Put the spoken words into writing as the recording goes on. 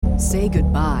Say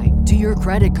goodbye to your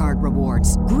credit card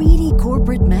rewards. Greedy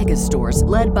corporate mega stores,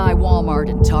 led by Walmart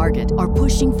and Target, are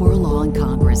pushing for a law in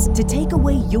Congress to take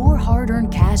away your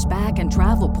hard-earned cash back and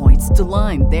travel points to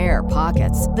line their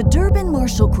pockets. The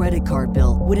Durbin-Marshall credit card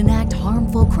bill would enact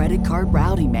harmful credit card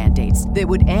routing mandates that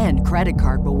would end credit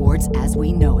card rewards as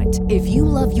we know it. If you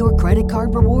love your credit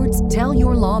card rewards, tell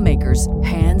your lawmakers,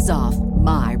 hands off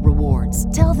my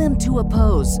rewards. Tell them to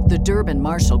oppose the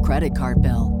Durbin-Marshall credit card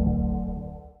bill.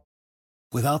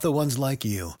 Without the ones like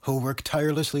you, who work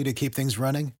tirelessly to keep things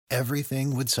running,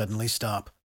 everything would suddenly stop.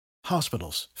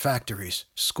 Hospitals, factories,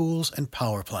 schools, and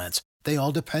power plants, they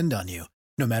all depend on you.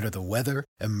 No matter the weather,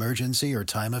 emergency, or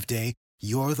time of day,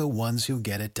 you're the ones who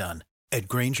get it done. At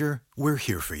Grainger, we're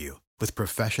here for you with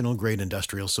professional-grade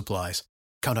industrial supplies.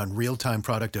 Count on real-time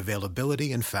product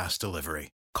availability and fast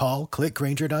delivery. Call,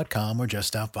 clickgrainger.com, or just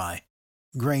stop by.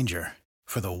 Grainger,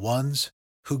 for the ones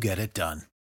who get it done.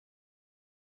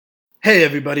 Hey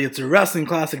everybody, it's a Wrestling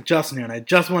Classic Justin here, and I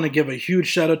just want to give a huge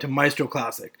shout out to Maestro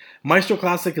Classic. Maestro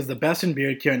Classic is the best in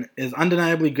beard care and is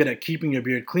undeniably good at keeping your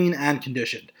beard clean and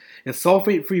conditioned. It's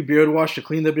sulfate-free beard wash to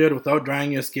clean the beard without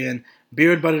drying your skin,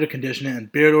 beard butter to condition it,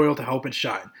 and beard oil to help it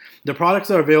shine. The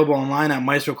products are available online at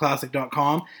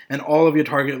maestroclassic.com and all of your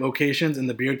Target locations in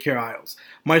the beard care aisles.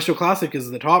 Maestro Classic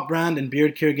is the top brand in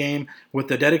beard care game with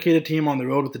the dedicated team on the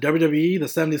road with the WWE, the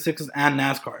 76ers, and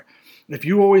NASCAR. If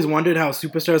you always wondered how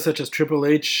superstars such as Triple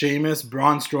H, Sheamus,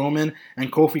 Braun Strowman, and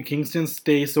Kofi Kingston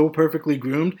stay so perfectly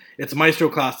groomed, it's Maestro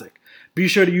Classic. Be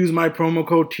sure to use my promo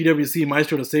code TWC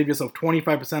Maestro to save yourself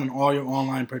 25% on all your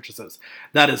online purchases.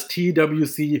 That is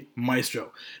TWC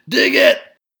Maestro. Dig it!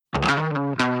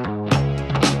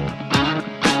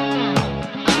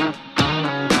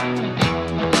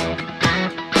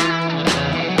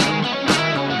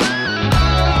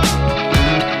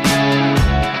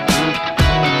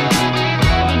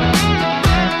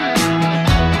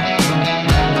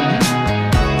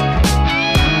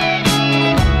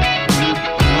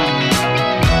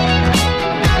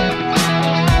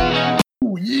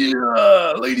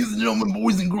 Ladies and gentlemen,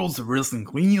 boys and girls of Wrestling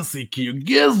Classic here,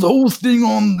 guest hosting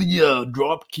on the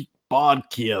Dropkick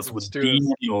Podcast with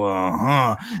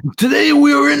Daniel. Today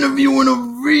we are interviewing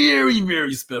a very,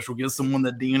 very special guest, someone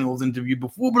that Daniel's interviewed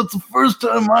before, but it's the first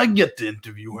time I get to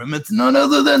interview him. It's none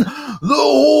other than the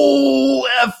whole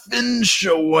effing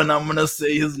show, and I'm gonna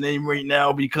say his name right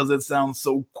now because it sounds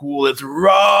so cool. It's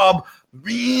Rob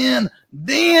Van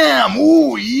Dam.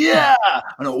 Ooh, yeah.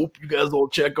 And I hope you guys all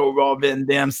check out Rob Van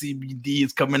Dam CBD.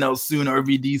 It's coming out soon.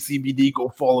 RVD CBD. Go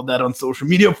follow that on social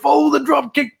media. Follow the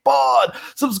Dropkick Pod.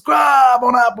 Subscribe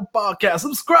on Apple Podcasts.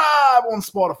 Subscribe on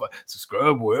Spotify.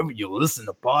 Subscribe wherever you listen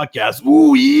to podcasts.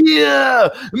 Ooh, yeah.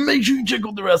 And make sure you check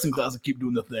out the Wrestling Classic. Keep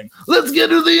doing the thing. Let's get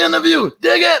to the interview.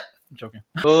 Dig it. I'm joking.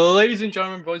 Well, ladies and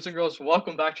gentlemen, boys and girls,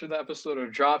 welcome back to the episode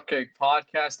of Dropkick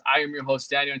Podcast. I am your host,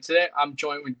 Daniel, and today I'm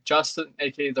joined with Justin,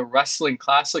 aka the Wrestling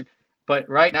Classic. But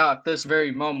right now, at this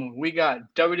very moment, we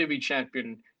got WWE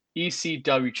Champion,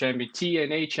 ECW Champion,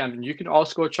 TNA Champion. You can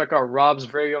also go check out Rob's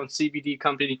very own CBD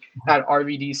company at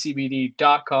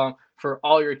rvdcbd.com for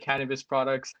all your cannabis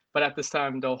products. But at this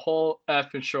time, the whole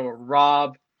effing show,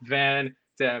 Rob Van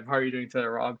Dam. How are you doing today,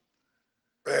 Rob?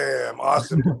 Bam,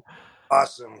 awesome.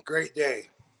 Awesome. Great day.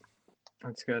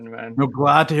 That's good, man. No,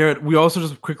 glad to hear it. We also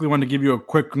just quickly want to give you a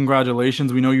quick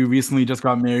congratulations. We know you recently just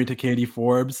got married to Katie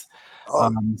Forbes.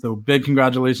 So big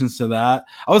congratulations to that.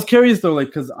 I was curious though, like,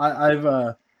 because I've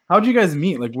how'd you guys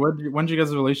meet? Like, when did you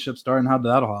guys' relationship start, and how did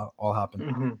that all happen?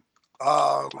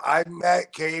 Mm-hmm. I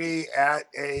met Katie at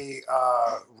a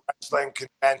wrestling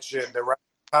convention, the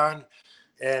WrestleCon,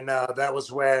 and that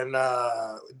was when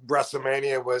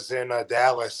WrestleMania was in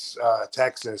Dallas,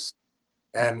 Texas.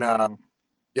 And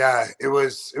yeah, it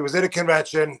was at a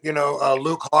convention. You know,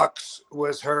 Luke Hawx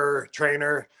was her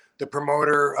trainer, the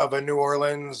promoter of a New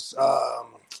Orleans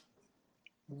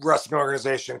wrestling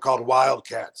organization called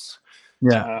Wildcats.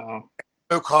 Yeah,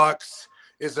 Luke Hawx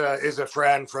is a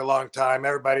friend for a long time.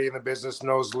 Everybody in the business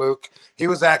knows Luke. He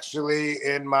was actually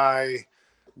in my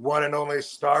one and only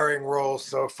starring role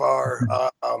so far,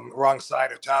 Wrong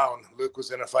Side of Town. Luke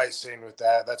was in a fight scene with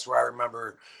that. That's where I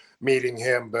remember meeting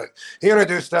him, but he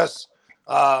introduced us.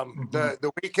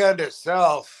 The weekend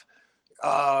itself,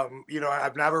 you know,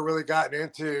 I've never really gotten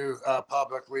into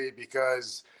publicly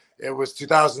because it was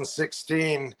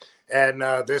 2016, and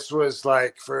this was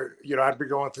like for, you know, I'd be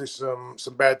going through some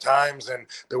bad times, and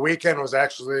the weekend was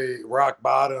actually rock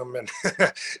bottom, and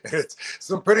it's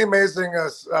some pretty amazing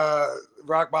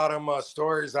rock bottom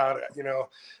stories out, you know,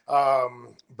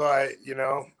 but you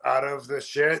know, out of the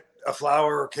shit, a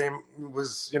flower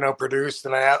was, you know, produced,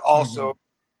 and I also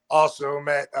also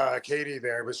met Katie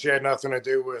there, but she had nothing to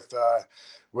do with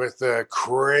the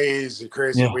crazy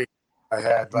week I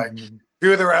had. Like a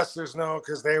few of the wrestlers know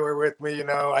because they were with me.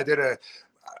 I did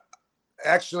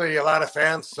actually a lot of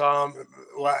fans saw me.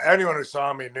 Well, anyone who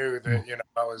saw me knew that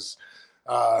I was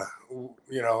a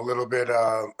little bit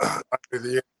under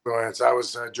the influence. I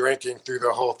was drinking through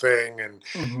the whole thing, and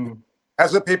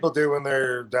that's what people do when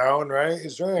they're down, right?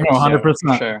 Is drink.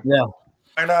 100%. Sure. Yeah.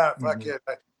 Why not? Fuck it.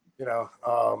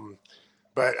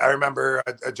 But I remember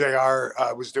a JR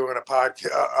was doing a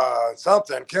podcast,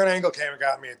 something. Karen Angle came and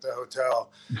got me at the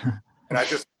hotel, and I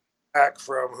just back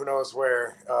from who knows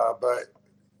where. But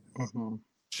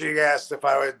she asked if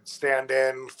I would stand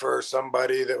in for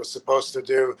somebody that was supposed to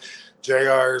do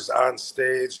JR's on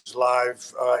stage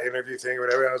live interview thing or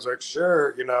whatever. I was like,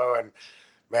 sure, and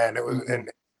man, it was,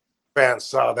 and fans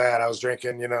saw that I was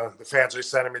drinking, the fans were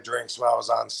sending me drinks while I was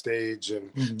on stage,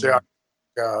 and JR,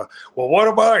 well, what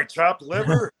am I, chopped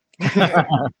liver?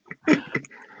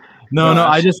 No,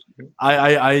 I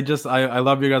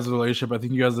love you guys' relationship. I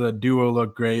think you guys as a duo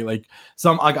look great. Like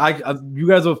you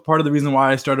guys were part of the reason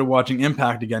why I started watching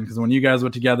Impact again, because when you guys were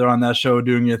together on that show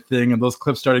doing your thing and those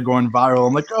clips started going viral,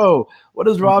 I'm like, oh, what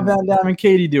is Rob Van Dam and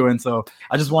Katie doing? So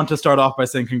I just want to start off by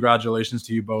saying congratulations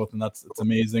to you both, and it's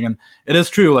amazing. And it is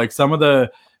true, like some of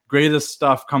the greatest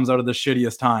stuff comes out of the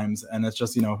shittiest times, and it's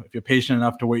just, if you're patient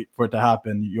enough to wait for it to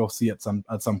happen, you'll see it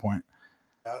at some point.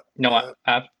 No,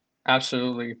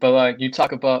 absolutely. But like you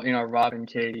talk about, Rob and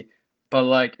Katie, but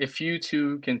like if you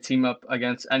two can team up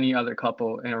against any other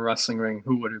couple in a wrestling ring,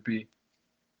 who would it be?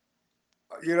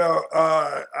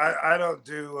 I don't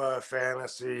do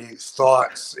fantasy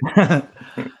thoughts.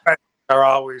 Are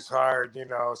always hard,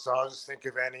 so I'll just think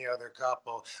of any other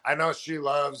couple. I know she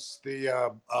loves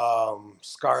the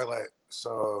Scarlett,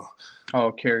 so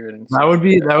Karrion. That would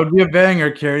be a banger,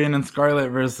 Karrion and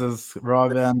Scarlett versus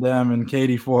Rob Van Dam and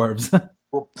Katie Forbes.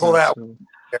 We'll pull that.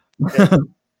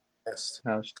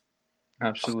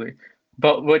 Absolutely.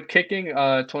 But with kicking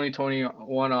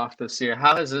 2021 off this year,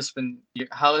 how has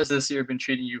this year been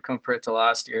treating you compared to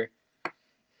last year?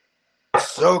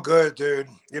 So good, dude.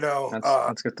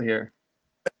 That's good to hear.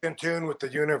 In tune with the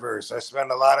universe. I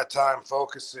spend a lot of time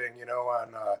focusing,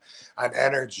 on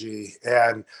energy,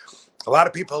 and a lot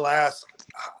of people ask,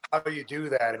 how do you do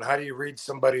that, and how do you read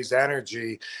somebody's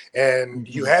energy? And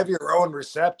you have your own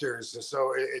receptors, and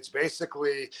so it's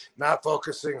basically not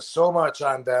focusing so much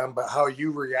on them, but how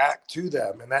you react to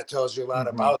them, and that tells you a lot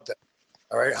about them.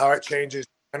 All right, how it changes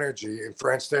energy. And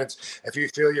for instance, if you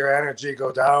feel your energy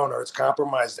go down or it's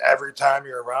compromised every time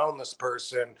you're around this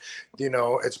person,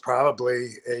 it's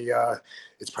probably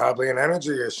an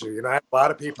energy issue. I have a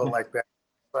lot of people like that.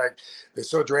 Like they're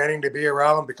so draining to be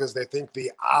around because they think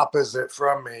the opposite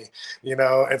from me,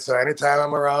 and so anytime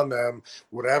I'm around them,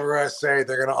 whatever I say,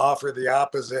 they're going to offer the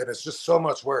opposite. It's just so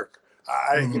much work.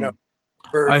 I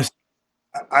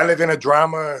live in a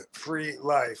drama-free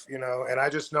life, and I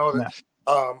just know that.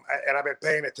 And I've been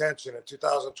paying attention. And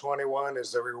 2021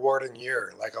 is a rewarding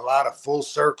year. Like a lot of full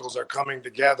circles are coming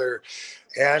together,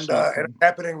 and it's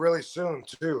happening really soon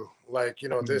too. Like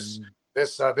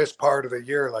this part of the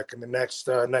year, like in the next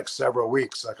several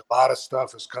weeks, like a lot of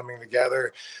stuff is coming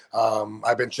together.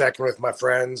 I've been checking with my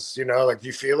friends. Like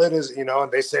you feel it,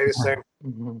 and they say the same.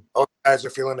 All guys are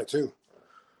feeling it too.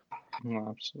 Oh,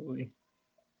 absolutely.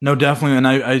 No, definitely. And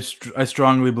I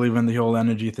strongly believe in the whole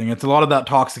energy thing. It's a lot of that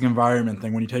toxic environment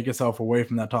thing. When you take yourself away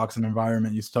from that toxic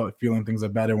environment, you start feeling things are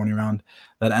better when you're around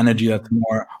that energy that's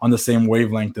more on the same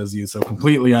wavelength as you. So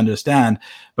completely understand.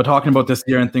 But talking about this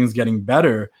year and things getting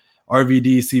better,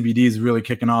 RVD, CBD is really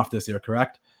kicking off this year,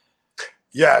 correct?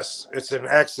 Yes, it's an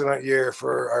excellent year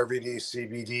for RVD,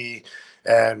 CBD.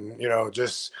 And,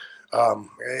 just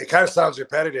it kind of sounds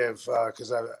repetitive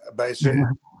because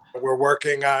we're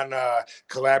working on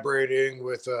collaborating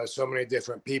with so many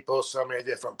different people, so many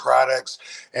different products,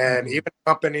 and even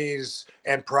companies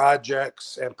and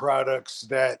projects and products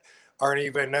that aren't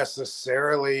even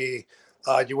necessarily,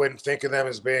 you wouldn't think of them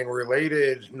as being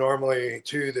related normally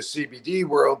to the CBD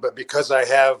world, but because I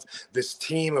have this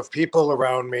team of people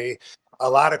around me, a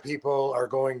lot of people are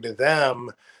going to them.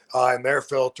 And they're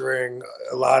filtering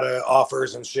a lot of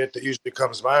offers and shit that usually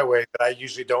comes my way that I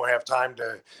usually don't have time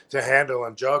to handle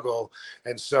and juggle.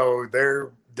 And so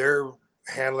they're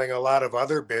handling a lot of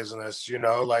other business,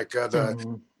 like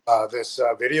this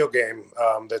video game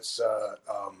that's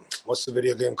what's the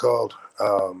video game called?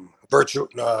 Virtual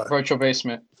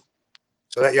Basement.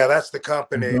 So that's the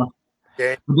company.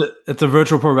 Game. It's a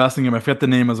virtual pro wrestling game. I forget the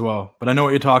name as well, but I know what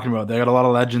you're talking about. They got a lot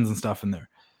of legends and stuff in there.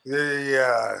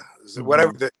 Yeah,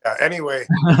 whatever. Anyway,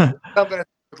 something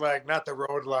like not the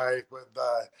road life, but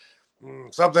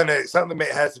Something that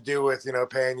has to do with,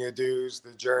 paying your dues,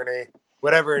 the journey,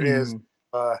 whatever it is.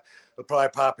 It'll probably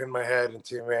pop in my head in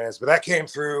 2 minutes. But that came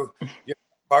through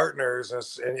partners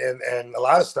and a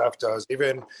lot of stuff does.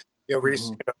 Even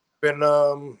recently,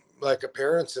 been like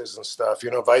appearances and stuff.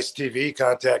 Vice TV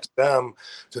contacts them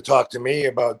to talk to me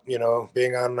about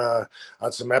being on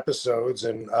some episodes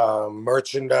and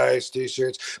merchandise,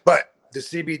 T-shirts. But the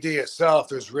CBD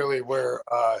itself is really where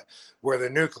the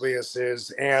nucleus is,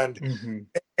 and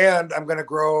I'm going to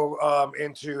grow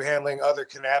into handling other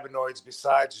cannabinoids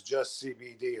besides just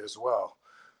CBD as well.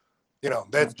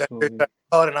 That's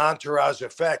called an entourage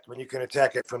effect when you can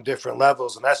attack it from different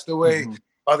levels, and that's the way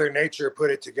Mother Nature put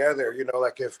it together.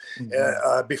 Like if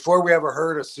before we ever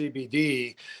heard of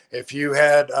CBD, if you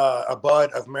had a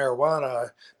bud of marijuana,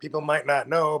 people might not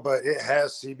know, but it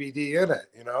has CBD in it.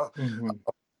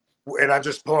 And I'm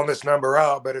just pulling this number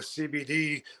out, but if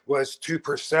CBD was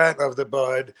 2% of the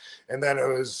bud, and then it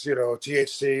was,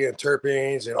 THC and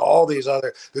terpenes and all these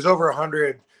there's over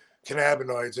 100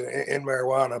 cannabinoids in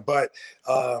marijuana, but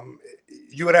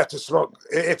you would have to smoke,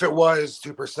 if it was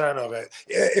 2% of it,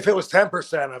 if it was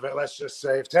 10% of it, let's just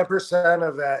say, if 10%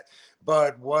 of that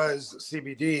bud was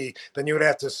CBD, then you would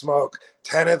have to smoke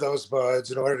 10 of those buds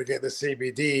in order to get the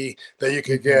CBD that you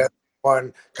could get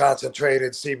one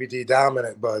concentrated CBD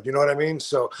dominant bud. You know what I mean?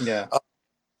 So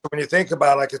when you think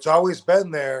about it, it's always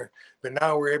been there, but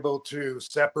now we're able to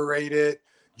separate it,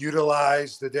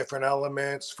 utilize the different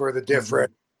elements for the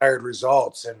different desired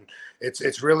results. And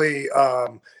it's really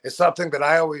it's something that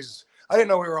I didn't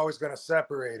know we were always going to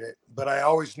separate it, but I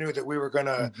always knew that we were going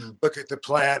to look at the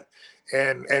plant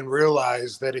and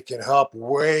realize that it can help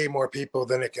way more people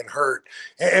than it can hurt.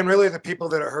 And really the people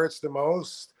that it hurts the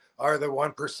most are the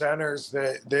 1%ers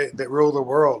that rule the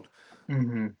world.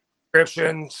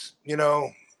 Prescriptions,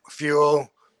 fuel,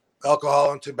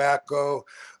 alcohol and tobacco,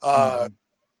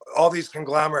 all these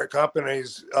conglomerate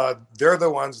companies, they're the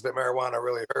ones that marijuana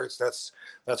really hurts.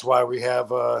 That's why we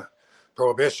have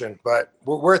prohibition, but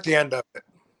we're at the end of it,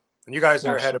 and you guys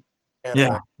are ahead of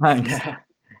Canada. Thanks.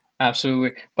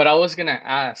 Absolutely. But I was gonna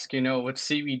ask, with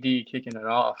CBD kicking it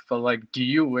off, but do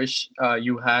you wish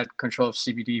you had control of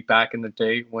CBD back in the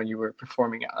day when you were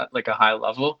performing at a high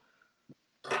level?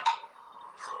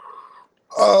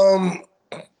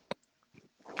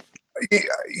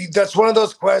 That's one of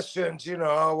those questions,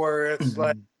 where it's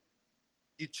like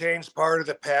you change part of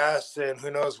the past, and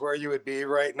who knows where you would be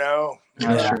right now.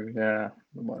 That's true. Yeah.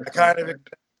 I kind of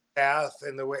path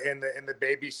and the way in the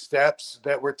baby steps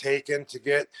that were taken to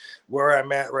get where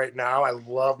I'm at right now. I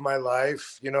love my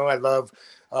life. I love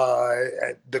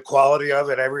the quality of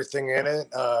it, everything in it.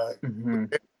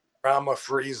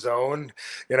 Drama-free zone.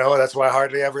 That's why I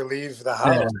hardly ever leave the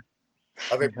house.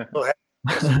 Other people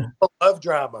love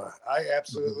drama. I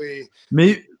absolutely.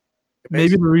 Maybe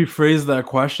to rephrase that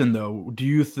question though, do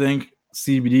you think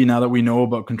CBD, now that we know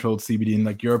about controlled CBD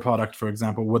and your product, for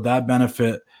example, would that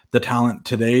benefit the talent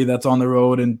today that's on the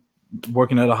road and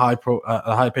working at a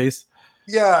high pace?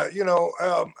 Yeah,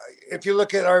 if you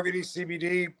look at RVD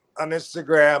CBD on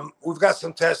Instagram, we've got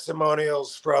some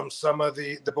testimonials from some of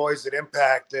the boys at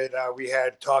Impact that we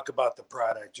had talk about the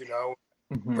product.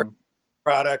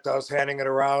 Product, I was handing it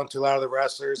around to a lot of the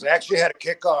wrestlers. I actually had a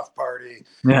kickoff party.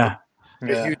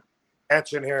 Huge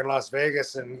mansion here in Las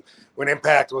Vegas, and when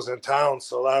Impact was in town,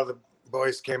 so a lot of the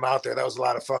boys came out there. That was a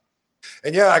lot of fun.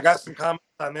 And I got some comments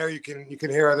on there. You can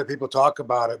hear other people talk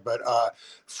about it, but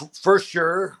for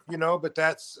sure, but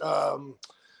that's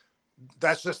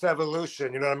just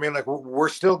evolution. You know what I mean? We're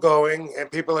still going, and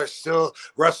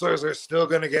wrestlers are still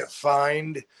going to get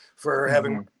fined for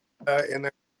having in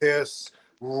their piss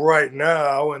right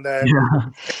now, and then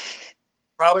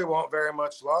probably won't very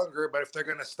much longer. But if they're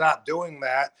going to stop doing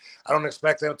that, I don't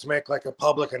expect them to make a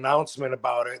public announcement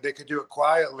about it. They could do it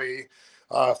quietly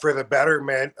for the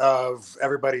betterment of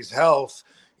everybody's health,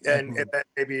 and then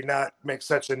maybe not make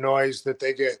such a noise that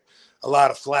they get a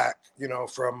lot of flack,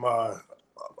 from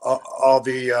all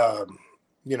the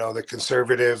the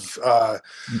conservative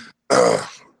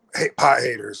pot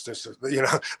haters,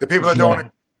 the people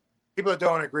that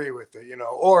don't agree with it,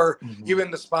 or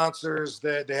even the sponsors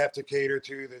that they have to cater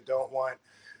to that don't want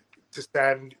to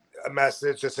send a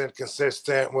message that's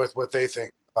inconsistent with what they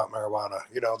think about marijuana.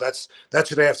 That's what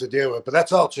they have to deal with, but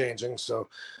that's all changing. So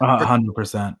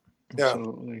 100%. Yeah.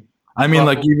 Absolutely. I mean,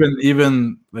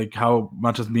 even how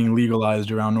much is being legalized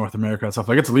around North America and stuff.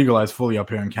 It's legalized fully up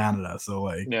here in Canada.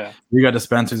 So we got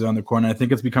dispensaries on the corner. I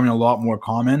think it's becoming a lot more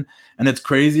common, and it's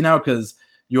crazy now because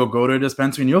you'll go to a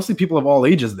dispensary and you'll see people of all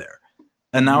ages there.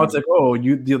 And now it's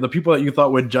the people that you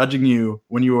thought were judging you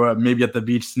when you were maybe at the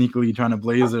beach sneakily trying to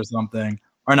blaze or something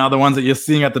are now the ones that you're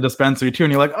seeing at the dispensary too,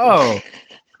 and you're like, oh,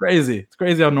 crazy! It's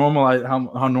crazy how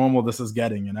normal this is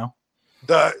getting. You know.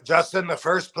 Justin, the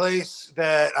first place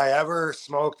that I ever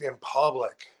smoked in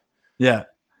public,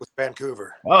 was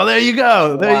Vancouver. Oh, there you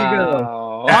go. There you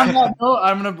go. On that note,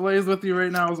 I'm gonna blaze with you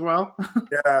right now as well.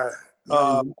 Yeah.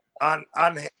 I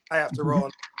have to roll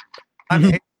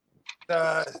on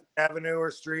Avenue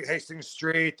or Street, Hastings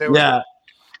Street. There was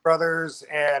Brothers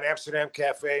and Amsterdam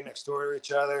Cafe next door to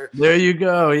each other. There you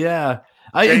go. Yeah.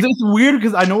 It's weird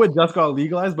because I know it just got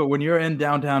legalized, but when you're in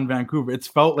downtown Vancouver, it's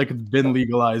felt like it's been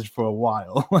legalized for a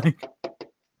while. Like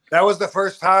that was the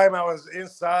first time I was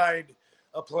inside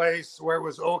a place where it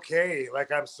was okay.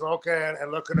 Like I'm smoking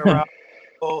and looking around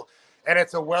people, and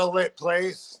it's a well-lit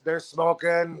place. They're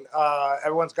smoking.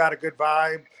 Everyone's got a good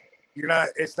vibe.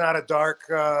 It's not a dark,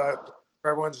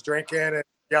 everyone's drinking and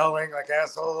yelling like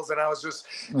assholes. And I was just,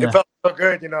 it felt so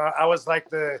good. You know, I was like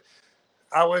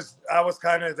I was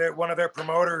kind of one of their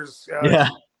promoters.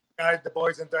 Guide the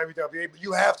boys in WWE, but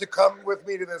you have to come with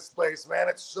me to this place, man.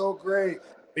 It's so great.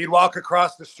 You'd walk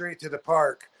across the street to the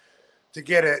park to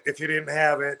get it if you didn't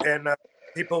have it. And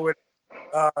people would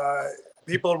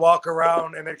walk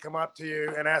around and they'd come up to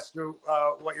you and ask you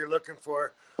what you're looking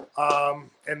for.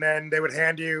 And then they would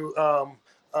hand you,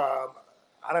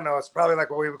 I don't know, it's probably like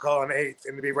what we would call an eighth,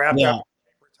 and to be wrapped up in a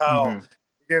paper towel. You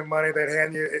give them money, they'd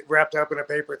hand you it wrapped up in a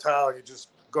paper towel. You just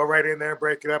go right in there,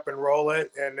 break it up and roll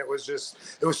it. And it was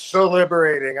so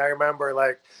liberating. I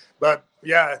remember but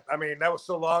yeah, I mean, that was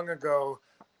so long ago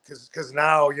because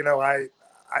now, you know, I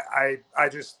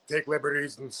just take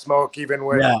liberties and smoke even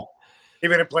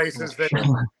in places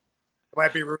that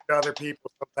might be rude to other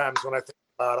people sometimes when I think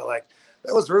about it. Like,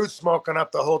 that was rude smoking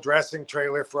up the whole dressing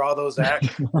trailer for all those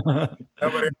acts.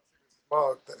 Nobody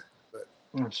smoked.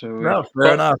 No,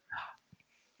 fair enough.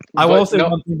 I will say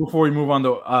one thing before we move on,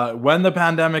 though. When the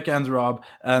pandemic ends, Rob,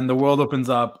 and the world opens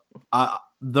up,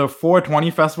 the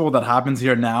 420 festival that happens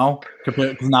here now,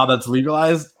 because now that's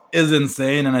legalized, is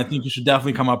insane, and I think you should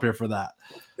definitely come up here for that.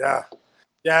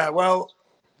 Yeah. Well,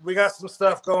 we got some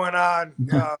stuff going on.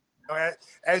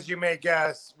 As you may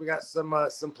guess, we got some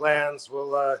plans.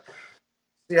 We'll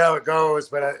see how it goes,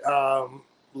 but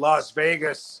Las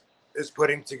Vegas is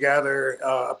putting together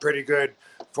a pretty good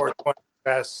 420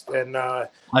 fest, and I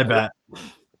bet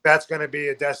that's going to be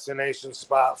a destination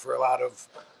spot for a lot of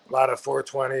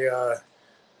 420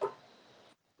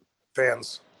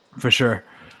 fans. For sure.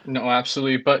 No,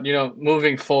 absolutely. But, you know,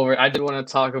 moving forward, I did want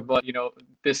to talk about, you know,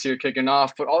 this year kicking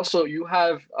off, but also you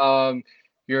have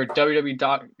your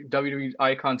WWE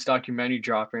Icons documentary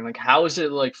dropping. Like, how is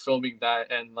it like filming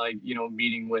that and like, you know,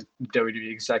 meeting with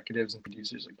WWE executives and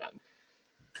producers again?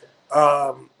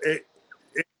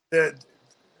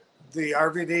 The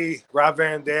RVD Rob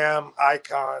Van Dam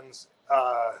Icons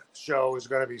show is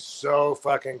going to be so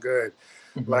fucking good.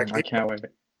 Like, I can't wait.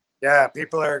 Yeah,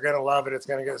 people are going to love it. It's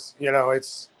going to get, you know,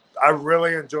 I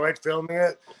really enjoyed filming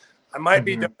it. I might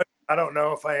be done. I don't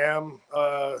know if I am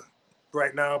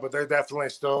right now, but they're definitely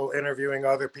still interviewing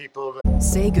other people.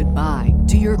 Say goodbye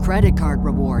to your credit card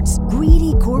rewards.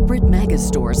 Greedy corporate mega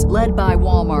stores, led by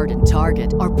Walmart and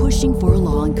Target, are pushing for a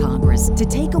law in Congress to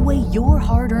take away your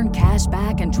hard-earned cash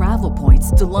back and travel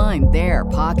points to line their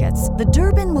pockets. The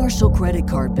Durbin-Marshall credit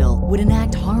card bill would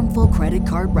enact harmful credit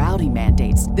card routing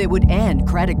mandates that would end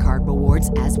credit card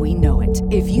rewards as we know it.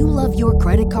 If you love your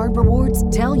credit card rewards,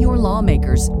 tell your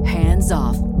lawmakers, hands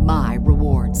off my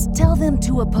rewards. Tell them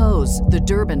to oppose the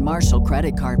Durbin-Marshall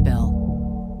credit card bill.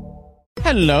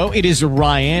 Hello, it is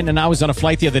Ryan, and I was on a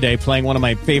flight the other day playing one of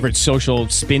my favorite social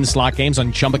spin slot games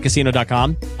on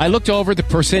ChumbaCasino.com. I looked over at the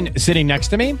person sitting next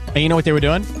to me, and you know what they were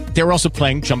doing? They were also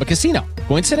playing Chumba Casino.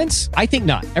 Coincidence? I think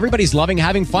not. Everybody's loving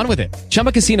having fun with it.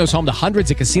 Chumba Casino is home to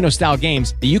hundreds of casino-style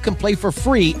games that you can play for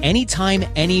free anytime,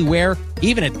 anywhere,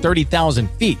 even at 30,000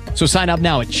 feet. So sign up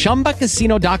now at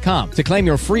ChumbaCasino.com to claim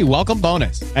your free welcome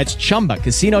bonus. That's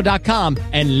ChumbaCasino.com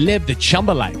and live the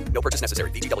Chumba life. No purchase necessary.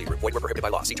 VGW. Void where prohibited by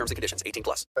law. See terms and conditions.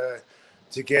 18+.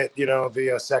 To get, you know,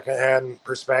 the secondhand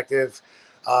perspective.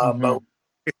 But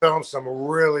we filmed some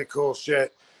really cool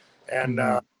shit. And,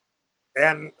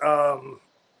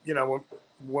 you know,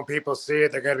 when people see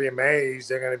it, they're going to be amazed.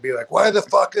 They're going to be like, why the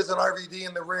fuck isn't RVD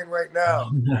in the ring right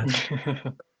now?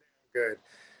 Good.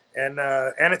 And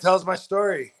it tells my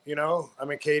story, you know. I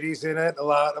mean, Katie's in it a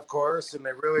lot, of course, and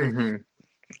they really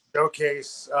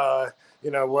showcase,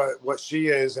 you know, what she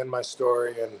is in my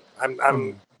story, and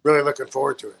I'm really looking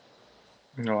forward to it.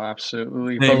 No,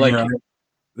 absolutely. But like,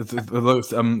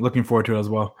 I'm looking forward to it as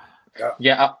well.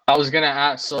 Yeah, I was gonna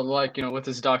ask. So, like, you know, with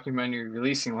this documentary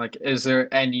releasing, like, is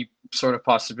there any sort of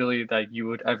possibility that you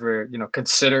would ever, you know,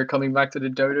 consider coming back to the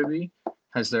WWE?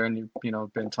 Has there any,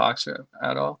 been talks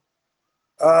at all?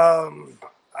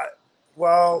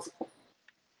 Well,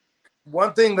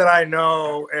 one thing that I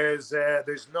know is that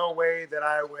there's no way that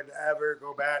I would ever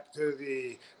go back to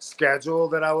the schedule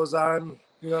that I was on.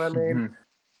 You know what I mean?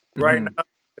 Mm-hmm. Right now,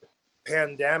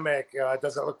 pandemic, it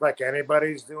doesn't look like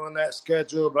anybody's doing that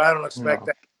schedule, but I don't expect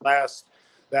that to last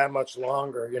that much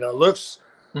longer. Looks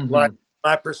like,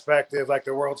 my perspective, like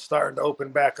the world's starting to open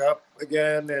back up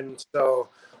again, and so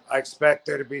I expect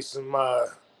there to be some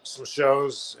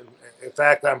shows. In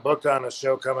fact, I'm booked on a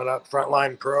show coming up,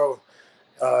 Frontline Pro,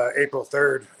 April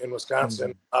 3rd in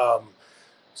Wisconsin. But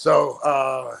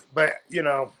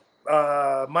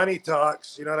money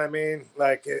talks. You know what I mean?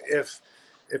 Like if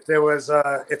there was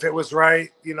if it was right,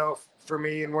 for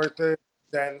me and worth it,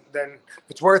 then if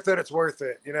it's worth it, it's worth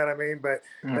it. You know what I mean? But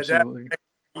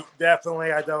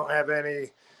definitely, I don't have any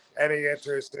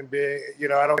interest in being. I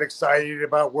don't get excited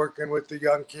about working with the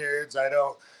young kids. I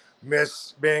don't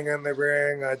miss being in the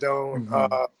ring. I don't.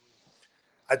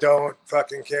 I don't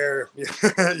fucking care. Yeah.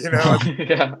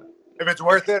 If it's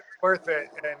worth it, it's worth it.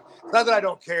 And it's not that I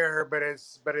don't care, but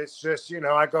it's just,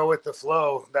 I go with the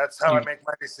flow. That's how I make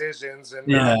my decisions.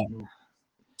 And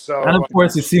so, and of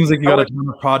course, it seems like you got a ton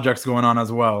of projects going on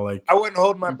as well. Like, I wouldn't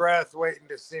hold my breath waiting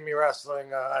to see me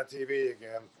wrestling on TV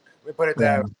again. Let me put it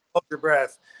that way. Hold your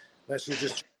breath unless you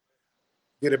just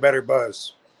get a better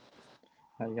buzz.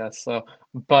 I guess so.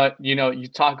 But, you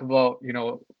talk about,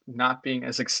 not being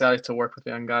as excited to work with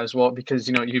young guys. Well, because,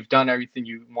 you've done everything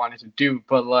you wanted to do.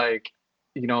 But, like,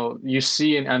 you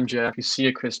see an MJF, you see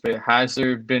a Chris Bay. Has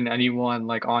there been anyone,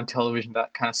 like, on television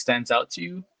that kind of stands out to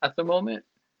you at the moment?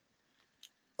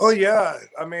 Oh, yeah.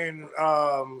 I mean,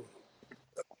 a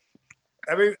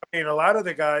lot of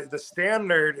the guys, the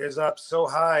standard is up so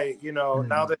high,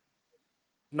 now that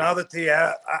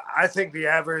I think the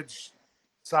average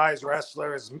size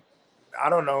wrestler is, I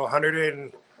don't know,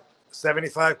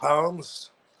 175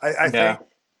 pounds. I think,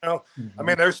 I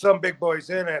mean, there's some big boys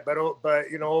in it, but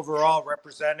overall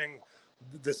representing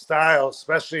the style,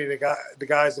 especially the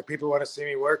guys that people want to see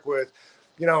me work with,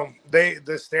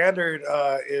 the standard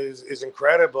is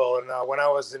incredible. And when I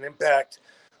was in Impact,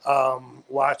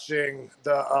 watching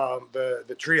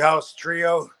the Treehouse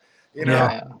Trio,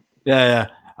 the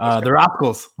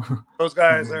Rascals, those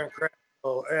guys are incredible.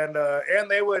 And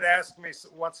they would ask me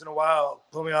once in a while,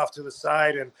 pull me off to the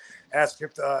side and ask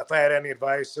if I had any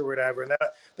advice or whatever. And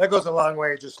that goes a long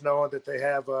way, just knowing that they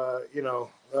have, the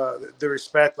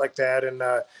respect like that. And,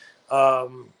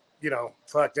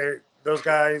 those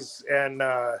guys and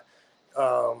that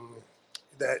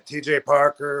TJ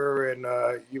Parker and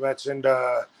you mentioned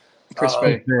Chris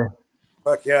Bay.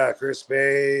 Chris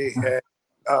Bay. And,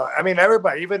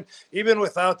 everybody, even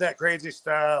without that crazy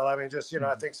style, I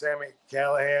think Sami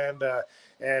Callihan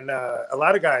and a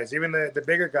lot of guys, even the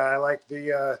bigger guy, like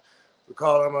we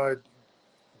call him a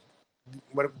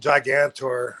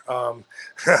Gigantor.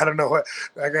 I don't know what,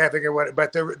 I can't think of what,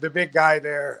 but the big guy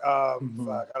there, I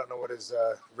don't know what his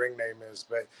ring name is,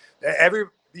 but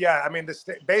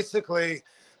basically,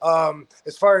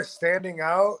 as far as standing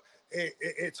out,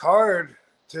 it's hard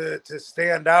to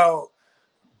stand out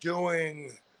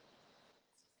doing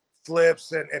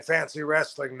flips and fancy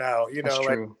wrestling now.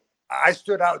 I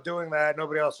stood out doing that.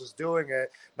 Nobody else was doing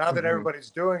it. Now that everybody's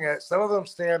doing it, some of them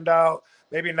stand out,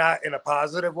 maybe not in a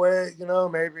positive way.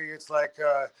 Maybe it's like,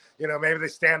 maybe they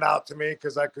stand out to me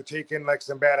because I'm critiquing like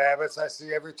some bad habits I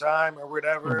see every time or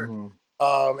whatever.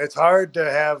 It's hard to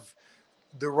have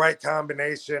the right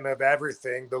combination of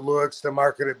everything, the looks, the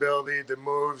marketability, the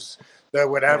moves, the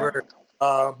whatever.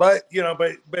 But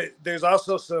there's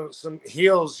also some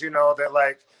heels, that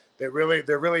like, they're really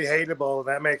hateable.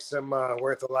 That makes them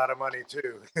worth a lot of money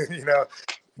too.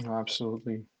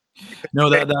 Absolutely. No,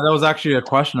 that was actually a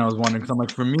question I was wondering. Because I'm like,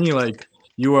 for me, like,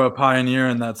 you were a pioneer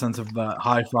in that sense of that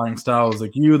high flying styles,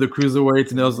 like you, the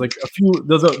cruiserweights, and there's like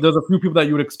there's a few people that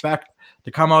you would expect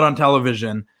to come out on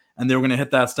television, and they were going to hit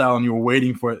that style, and you were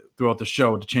waiting for it throughout the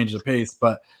show to change the pace.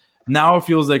 But now it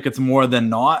feels like it's more than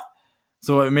not.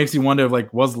 So it makes you wonder if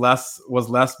like was less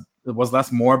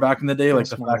more back in the day, like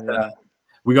the fact that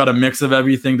we got a mix of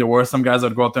everything. There were some guys that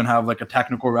would go out there and have like a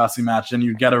technical wrestling match, and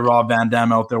you get a Rob Van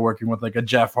Dam out there working with like a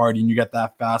Jeff Hardy, and you get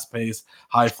that fast paced,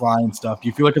 high flying stuff. Do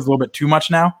you feel like it's a little bit too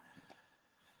much now?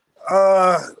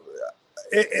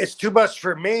 It's too much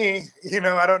for me.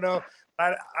 I don't know.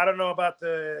 I don't know about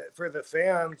for the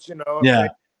fans.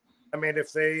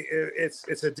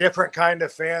 It's a different kind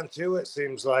of fan too. It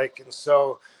seems like, and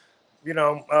so,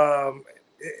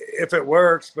 if it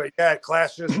works, but yeah, it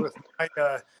clashes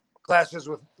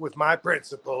with my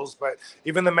principles. But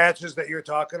even the matches that you're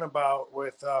talking about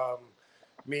with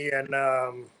me and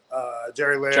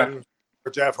Jerry Lynn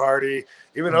or Jeff Hardy.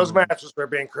 Even those matches were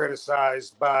being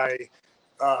criticized by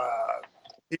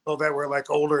people that were like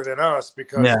older than us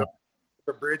because they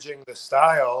were bridging the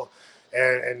style.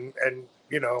 And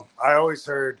you know, I always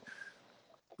heard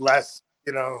less,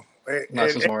 you know.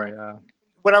 Less is more, yeah.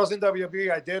 When I was in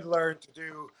WWE, I did learn to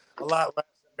do a lot less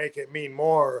and make it mean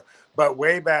more. But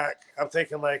way back, I'm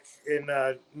thinking like in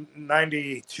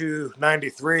 92,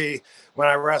 93, when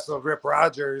I wrestled Rip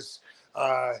Rogers,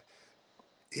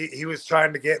 he was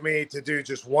trying to get me to do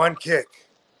just one kick,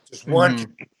 just one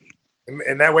kick.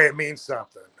 And that way it means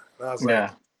something. And I was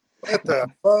like, what the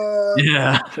fuck?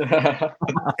 Yeah.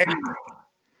 And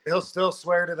he'll still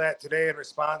swear to that today and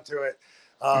respond to it.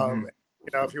 You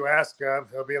know, if you ask him,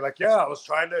 he'll be like, yeah, I was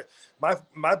trying to,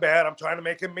 my bad. I'm trying to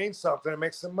make it mean something and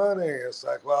make some money. It's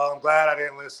like, well, I'm glad I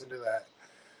didn't listen to that.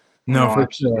 No, for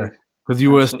sure. Because you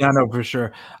were a stand-up for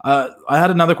sure. I had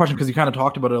another question because you kind of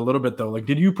talked about it a little bit though. Like,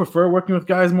 did you prefer working with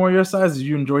guys more your size? Did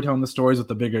you enjoy telling the stories with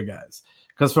the bigger guys?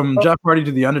 Because from Jeff Hardy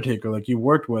to The Undertaker, like you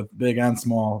worked with big and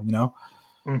small, you know?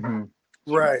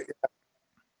 Right.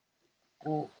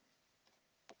 Well,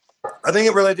 I think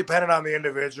it really depended on the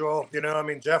individual. You know, I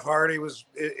mean, Jeff Hardy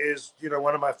is you know,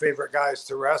 one of my favorite guys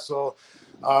to wrestle.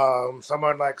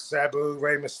 Someone like Sabu,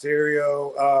 Rey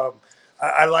Mysterio.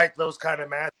 I like those kind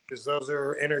of matches. Those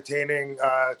are entertaining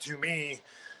to me.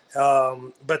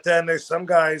 But then there's some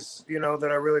guys, you know,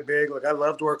 that are really big. Like I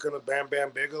loved working with Bam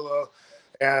Bam Bigelow.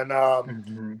 And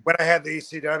when I had the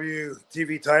ECW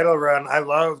TV title run, I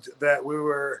loved that we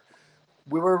were,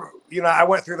 you know, I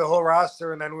went through the whole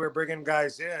roster and then we were bringing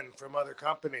guys in from other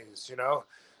companies, you know,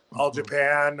 All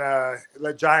Japan,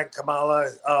 the Giant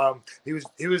Kamala. He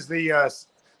was the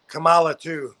Kamala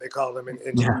too, they called him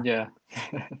in Japan. Yeah.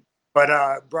 But,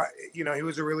 you know, he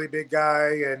was a really big guy.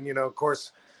 And, you know, of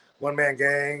course, One Man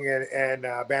Gang and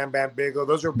Bam Bam Bigelow.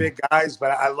 Those are big guys,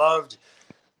 but I loved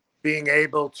being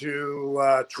able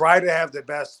to try to have the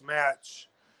best match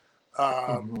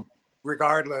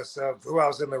regardless of who I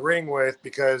was in the ring with,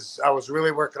 because I was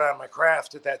really working on my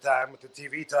craft at that time with the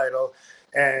TV title.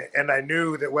 And I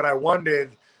knew that what I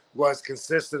wanted was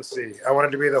consistency. I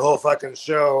wanted to be the whole fucking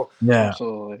show. Yeah.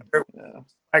 Absolutely. Yeah.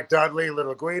 Like Dudley,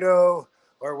 Little Guido,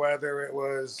 or whether it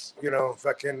was, you know,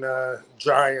 fucking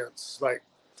giants, like,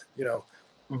 you know,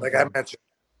 like I mentioned.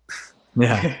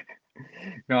 Yeah.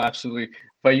 No, absolutely.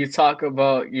 But you talk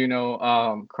about, you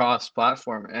know,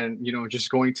 cross-platform and, you know,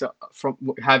 just going to from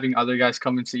having other guys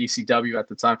come into ECW at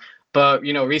the time. But,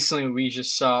 you know, recently we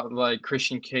just saw like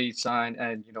Christian Cage sign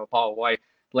and, you know, Paul White.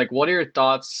 Like, what are your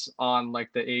thoughts on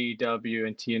like the AEW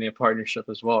and TNA partnership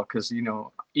as well? Because, you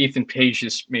know, Ethan Page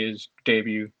just made his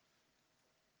debut.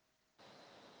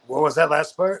 What was that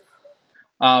last part?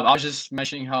 I was just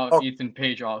mentioning how Ethan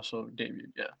Page also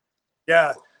debuted. Yeah.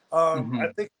 Yeah.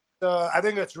 I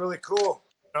think that's really cool.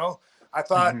 You know, I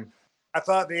thought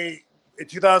in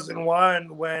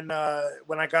 2001 when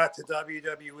I got to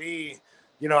WWE,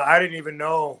 you know, I didn't even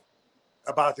know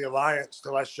about the alliance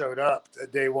till I showed up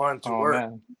day one to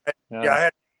work. Man.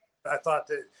 I thought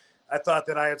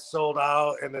that I had sold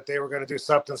out and that they were going to do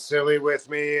something silly with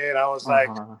me, and I was like,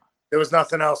 there was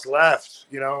nothing else left,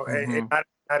 you know, in the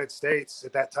United States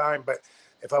at that time. But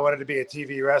if I wanted to be a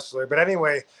TV wrestler, but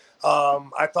anyway,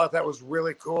 I thought that was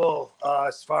really cool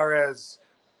as far as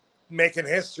making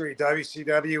history,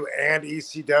 WCW and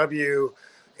ECW,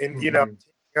 and you know,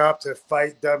 up to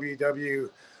fight WW,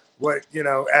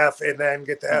 F, and then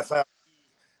get the F out.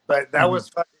 But that was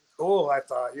fucking cool, I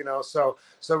thought, you know. So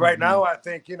right now, I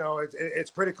think, you know,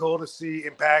 it's pretty cool to see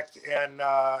Impact and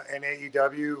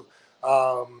AEW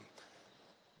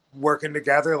working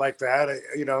together like that.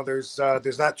 You know, there's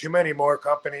not too many more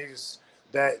companies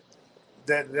that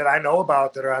I know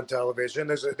about that are on television.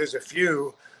 There's a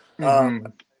few.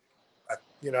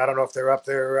 You know, I don't know if they're up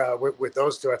there with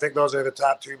those two. I think those are the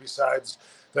top two besides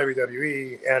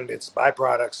WWE and its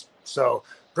byproducts. So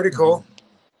pretty cool.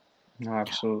 No,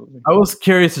 absolutely. I was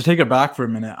curious to take it back for a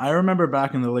minute. I remember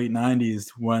back in the late 90s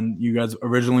when you guys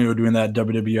originally were doing that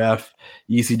WWF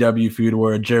ECW feud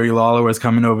where Jerry Lawler was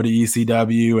coming over to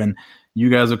ECW and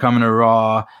you guys were coming to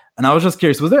Raw. And I was just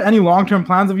curious, was there any long-term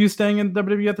plans of you staying in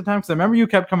WWE at the time? Because I remember you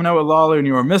kept coming out with Lawler and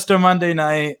you were Mr. Monday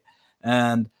Night.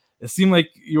 And it seemed like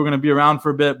you were going to be around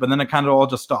for a bit, but then it kind of all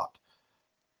just stopped.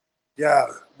 Yeah,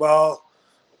 well,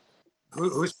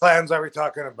 whose plans are we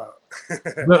talking about?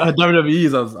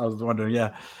 WWE's, I was wondering,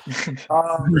 yeah.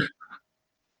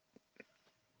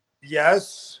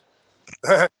 Yes.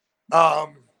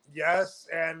 Yes,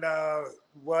 and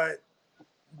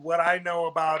what I know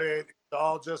about it is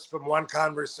all just from one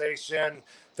conversation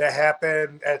that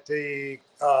happened at the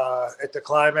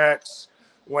climax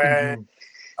when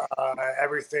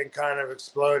everything kind of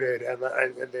exploded, and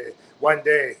one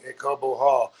day at Cobo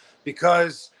Hall,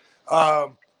 because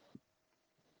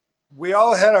we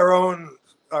all had our own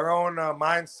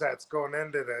mindsets going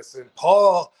into this, and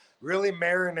Paul really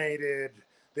marinated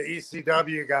the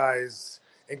ECW guys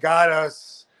and got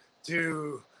us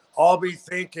to all be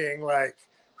thinking like,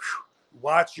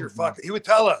 watch your fucking. He would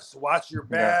tell us, watch your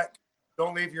back.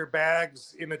 Don't leave your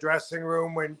bags in the dressing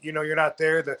room when you're not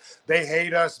there. They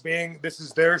hate us being. This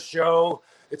is their show.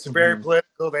 It's very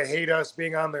political. They hate us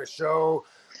being on their show.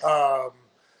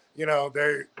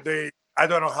 They. I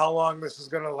don't know how long this is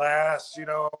going to last.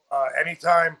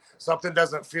 Anytime something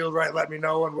doesn't feel right, let me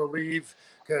know and we'll leave,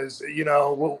 because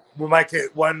we might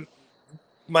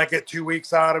get 2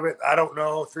 weeks out of it. I don't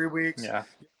know, 3 weeks. Yeah.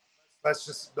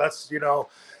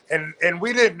 And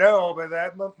we didn't know, but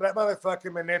that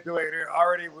motherfucking manipulator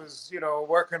already was,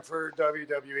 working for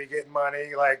WWE, getting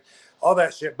money, like all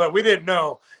that shit. But we didn't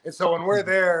know. And so when we're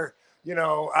there,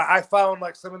 I found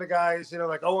like some of the guys,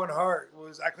 like Owen Hart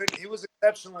he was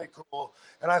exceptionally cool.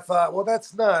 And I thought, well,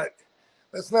 that's not,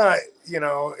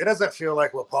 it doesn't feel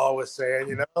like what Paul was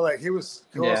saying, like he was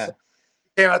cool. Yeah.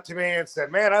 He came up to me and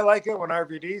said, man, I like it when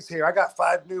RVD's here. I got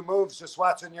 5 new moves just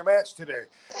watching your match today.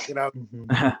 He's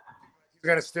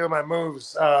going to steal my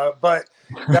moves. But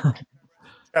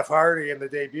Jeff Hardy in the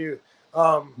debut.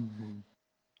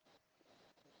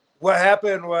 What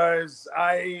happened was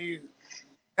I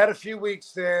had a few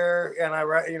weeks there, and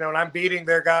and I'm beating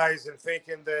their guys and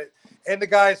thinking that, and the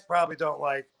guys probably don't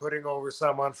like putting over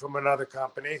someone from another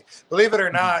company. Believe it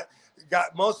or not,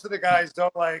 most of the guys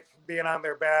don't like being on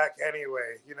their back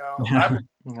anyway.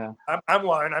 I'm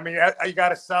one. I mean, you got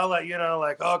to sell it,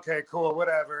 like, okay, cool,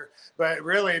 whatever. But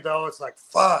really, though, it's like,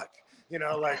 fuck,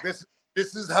 like this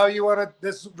is how you want to,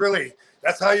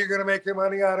 that's how you're going to make your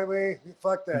money out of me.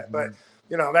 Fuck that. But,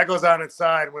 that goes on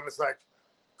inside when it's like,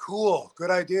 cool, good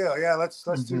idea. Yeah, let's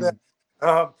do that.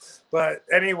 But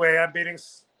anyway, I'm beating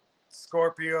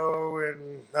Scorpio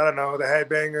and I don't know, the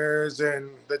Headbangers and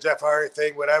the Jeff Hardy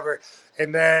thing, whatever.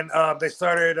 And then they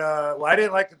started. I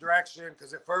didn't like the direction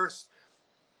because at first,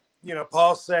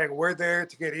 Paul's saying we're there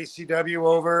to get ECW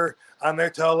over on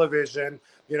their television.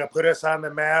 Put us on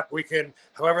the map. We can,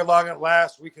 however long it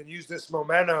lasts, we can use this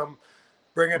momentum,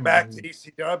 bring it back to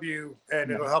ECW,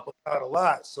 and it'll help us out a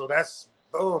lot. So that's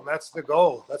the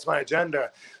goal. That's my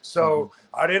agenda. So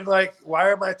I didn't like,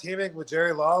 why am I teaming with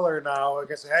Jerry Lawler now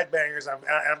against the Headbangers?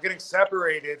 I'm getting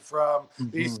separated from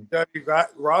the ECW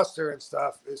roster and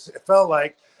stuff. It felt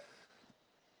like.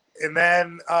 And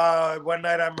then one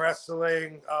night I'm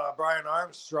wrestling Brian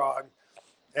Armstrong,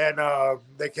 and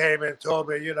they came and told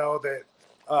me, that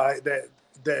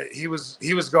he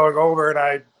was going over,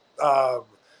 and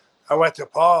I went to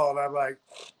Paul and I'm like,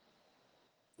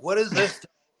 what is this?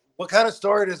 What kind of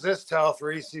story does this tell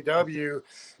for ECW?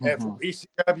 And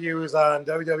ECW is on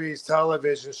WWE's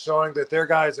television showing that their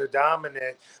guys are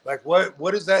dominant. Like,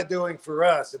 what is that doing for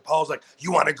us? And Paul's like,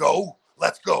 you want to go?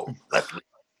 Let's go. And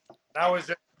I was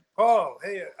just, Paul,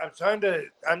 hey, I'm trying to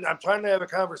have a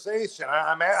conversation.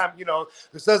 I'm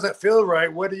this doesn't feel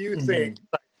right. What do you think?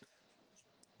 Like,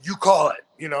 you call it.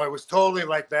 It was totally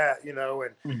like that, and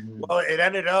well, it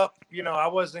ended up, I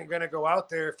wasn't going to go out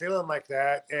there feeling like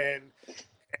that. And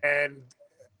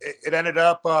it ended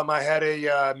up, I had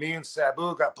me and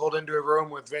Sabu got pulled into a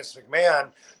room with Vince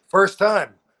McMahon. First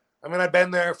time. I mean, I've been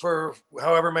there for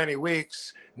however many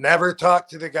weeks, never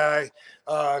talked to the guy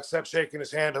except shaking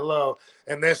his hand hello.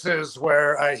 And this is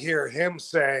where I hear him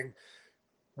saying,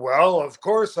 well, of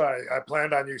course, I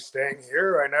planned on you staying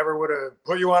here. I never would have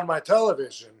put you on my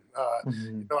television.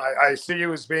 I see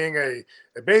you as being a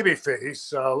baby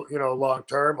face, long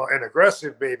term, an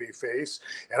aggressive baby face.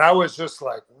 And I was just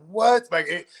like, what?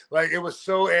 It was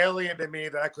so alien to me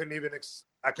that I couldn't even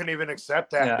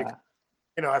accept that. Yeah. Because,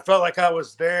 I felt like I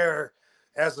was there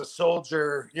as a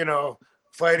soldier,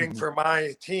 fighting for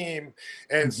my team.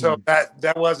 And so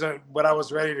that wasn't what I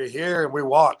was ready to hear. And we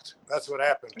walked. That's what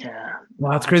happened. Yeah.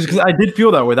 Well, that's crazy, because I did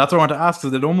feel that way. That's what I wanted to ask.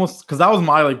 Because that was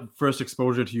my first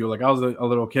exposure to you. Like, I was a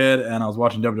little kid and I was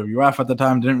watching WWF at the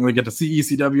time. Didn't really get to see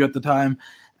ECW at the time.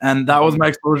 And that was my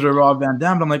exposure to Rob Van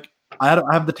Dam. But I'm like, I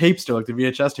have the tapes still, like the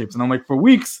VHS tapes. And I'm like, for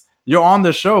weeks, you're on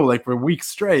the show, like for weeks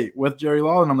straight with Jerry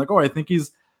Lawler. And I'm like, oh, I think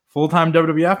he's full-time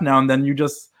WWF now. And then you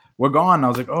just were gone. And I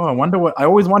was like, oh, I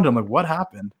always wondered, I'm like, what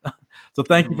happened? So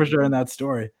thank you for sharing that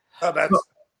story.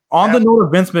 On the note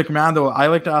of Vince McMahon, though, I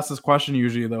like to ask this question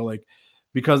usually, though, like,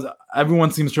 because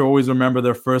everyone seems to always remember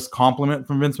their first compliment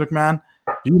from Vince McMahon.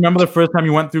 Do you remember the first time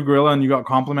you went through Gorilla and you got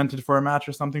complimented for a match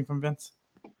or something from Vince?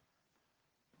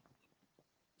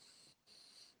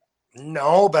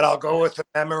 No, but I'll go with the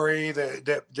memory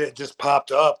that just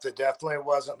popped up. That definitely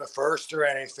wasn't the first or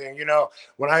anything. You know,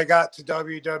 when I got to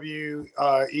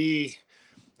WWE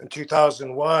in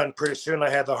 2001, pretty soon I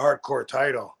had the hardcore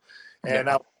title, and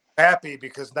I was happy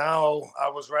because now I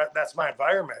was right. That's my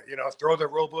environment. You know, throw the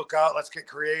rule book out. Let's get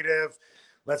creative.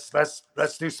 Let's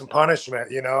do some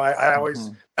punishment. You know, I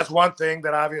always that's one thing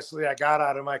that obviously I got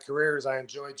out of my career is I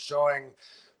enjoyed showing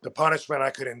the punishment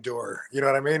I could endure. You know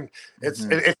what I mean?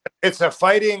 It's a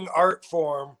fighting art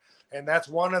form, and that's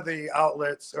one of the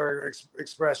outlets or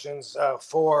expressions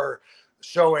for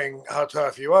showing how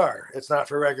tough you are. It's not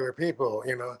for regular people.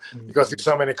 You know, you go through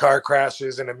so many car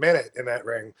crashes in a minute in that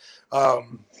ring.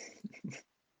 I'm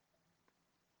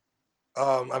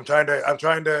trying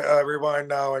to rewind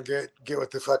now and get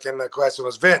what the fucking question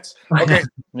was. Vince. Okay.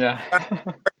 Yeah.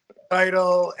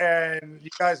 Title, and you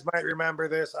guys might remember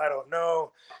this, I don't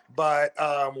know, but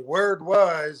word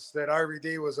was that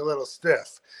RVD was a little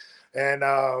stiff, and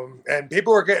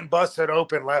people were getting busted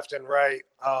open left and right,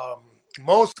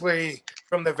 mostly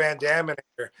from the Van Damme.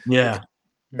 Yeah,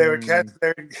 they would catch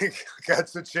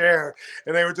the chair,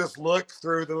 and they would just look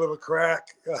through the little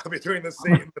crack between the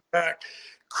seat and the back,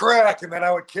 crack, and then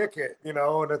I would kick it, you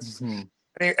know, and it's.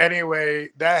 Anyway,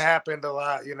 that happened a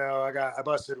lot. You know, I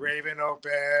busted Raven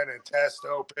open and Test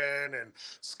open and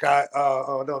Scott.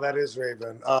 Oh no, that is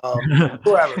Raven.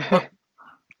 Whoever.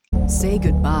 Say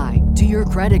goodbye to your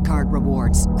credit card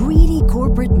rewards. Greedy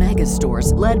corporate mega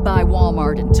stores, led by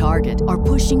Walmart and Target, are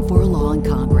pushing for a law in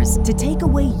Congress to take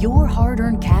away your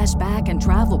hard-earned cash back and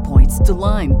travel points to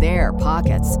line their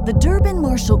pockets. The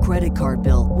Durbin-Marshall credit card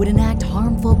bill would enact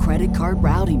harmful credit card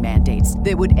routing mandates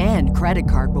that would end credit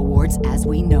card rewards as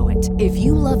we know it. If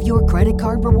you love your credit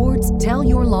card rewards, tell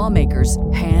your lawmakers,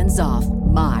 hands off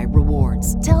my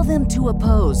rewards. Tell them to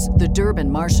oppose the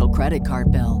Durbin-Marshall credit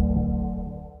card bill.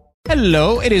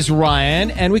 Hello, it is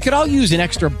Ryan, and we could all use an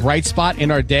extra bright spot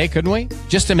in our day, couldn't we?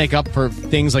 Just to make up for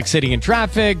things like sitting in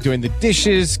traffic, doing the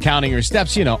dishes, counting your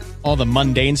steps, you know, all the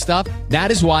mundane stuff. That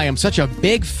is why I'm such a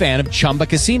big fan of Chumba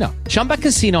Casino. Chumba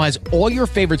Casino has all your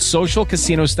favorite social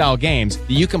casino-style games that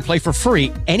you can play for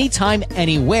free anytime,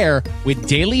 anywhere with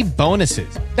daily bonuses.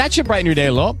 That should brighten your day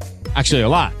a little. Actually, a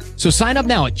lot. So sign up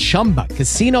now at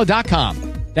ChumbaCasino.com.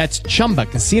 That's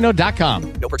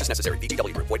ChumbaCasino.com. No purchase necessary.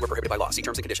 VGW Group. Void where prohibited by law. See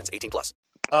terms and conditions.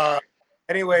 18+.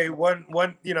 Anyway, one,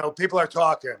 you know, people are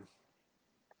talking.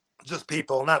 Just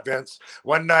people, not Vince.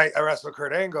 One night I wrestled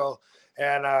Kurt Angle,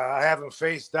 and I have him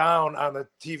face down on the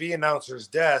TV announcer's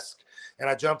desk, and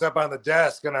I jumped up on the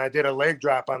desk, and I did a leg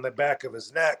drop on the back of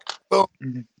his neck. Boom.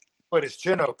 Put his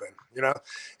chin open, you know?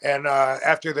 And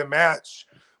after the match,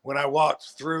 when I walked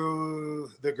through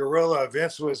the gorilla,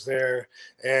 Vince was there,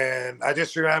 and I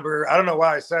just remember, I don't know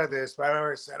why I said this, but I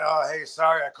remember saying, "Oh, hey,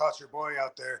 sorry, I caught your boy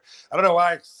out there." I don't know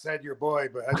why I said your boy,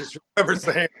 but I just remember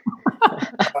saying,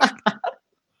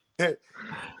 I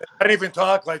didn't even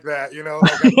talk like that, you know,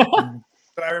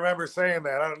 but I remember saying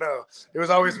that. I don't know. It was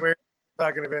always weird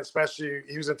talking to Vince, especially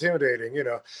he was intimidating, you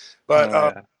know,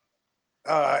 but,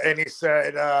 and he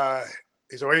said,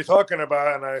 he said, "What are you talking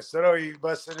about?" And I said, "Oh, he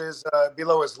busted his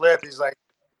below his lip." He's like,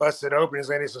 busted open. He's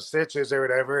like, "Need some stitches or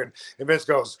whatever." And Vince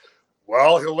goes,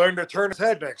 "Well, he'll learn to turn his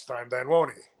head next time, then,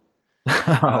 won't he?"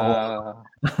 Wow.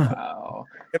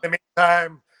 In the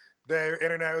meantime, the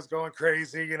internet was going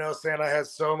crazy, you know, saying I had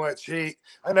so much heat.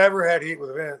 I never had heat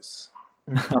with Vince.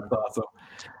 That's awesome.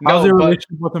 How's your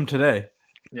relationship with him today?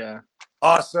 Yeah.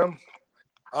 Awesome.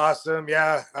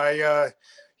 Yeah,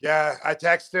 I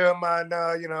text him on,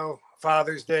 you know,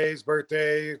 Father's Day, his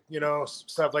birthday, you know,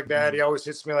 stuff like that. He always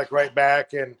hits me like right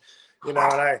back, and you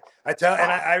know, and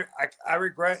I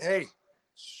regret. Hey,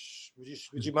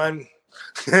 would you mind?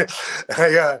 Hey,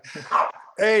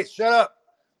 shut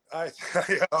up.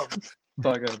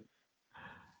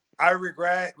 I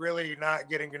regret really not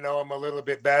getting to know him a little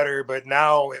bit better, but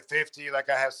now at 50, like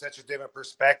I have such a different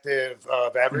perspective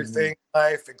of everything in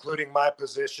life, including my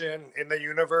position in the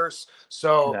universe.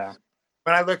 So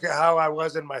when I look at how I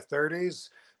was in my 30s,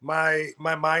 my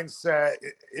mindset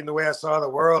in the way I saw the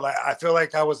world, I feel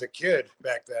like I was a kid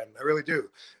back then. I really do.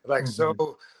 Like,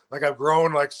 so like I've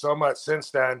grown like so much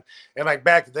since then. And like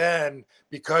back then,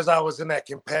 because I was in that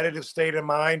competitive state of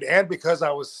mind, and because I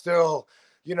was still,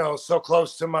 you know, so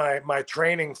close to my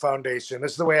training foundation.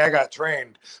 This is the way I got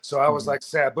trained. So I was like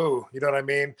Sabu, you know what I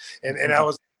mean? And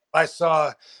if I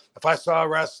saw a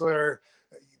wrestler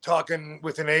talking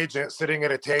with an agent sitting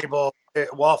at a table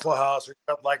at Waffle House or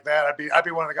something like that, I'd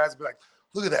be one of the guys who'd be like,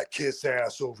 "Look at that kiss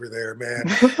ass over there, man."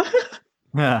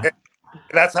 Yeah. And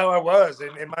that's how I was.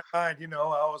 And in my mind, you know,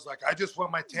 I was like, I just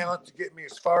want my talent to get me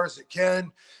as far as it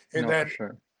can. And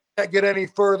can't get any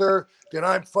further, then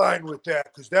I'm fine with that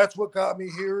because that's what got me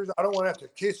here. I don't want to have to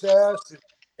kiss ass.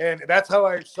 And that's how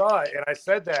I saw it. And I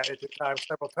said that at the time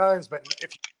several times. But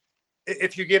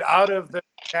if you get out of the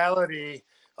reality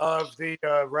of the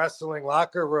wrestling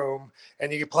locker room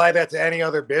and you apply that to any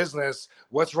other business,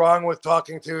 what's wrong with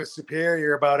talking to a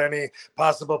superior about any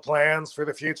possible plans for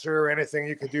the future or anything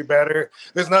you could do better?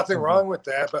 There's nothing wrong with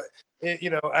that. But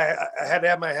I had to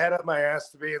have my head up my ass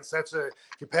to be in such a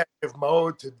competitive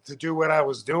mode to do what I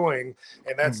was doing.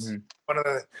 And that's one of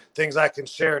the things I can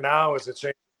share now is a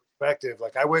change of perspective.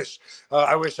 Like I wish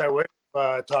I would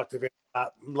talk to Vince a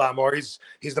lot more. He's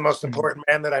the most important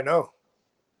man that I know.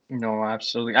 No,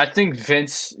 absolutely. I think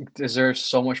Vince deserves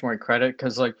so much more credit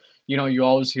because, like, you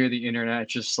always hear the internet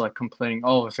just like complaining,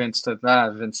 oh, Vince did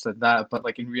that, Vince did that. But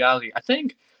like in reality, I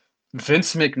think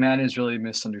Vince McMahon is really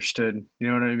misunderstood. You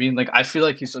know what I mean? Like, I feel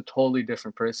like he's a totally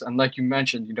different person. And like you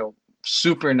mentioned,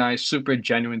 super nice, super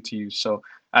genuine to you. So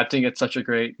I think it's such a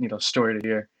great, story to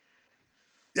hear.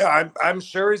 Yeah, I'm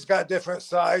sure he's got different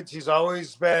sides. He's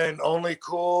always been only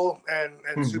cool and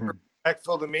super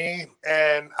respectful to me.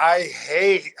 And I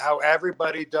hate how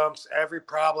everybody dumps every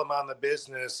problem on the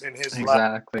business in his life.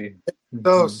 Exactly. It's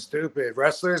so stupid.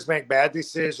 Wrestlers make bad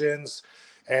decisions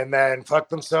and then fuck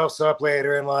themselves up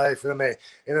later in life. And then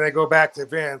they go back to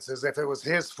Vince as if it was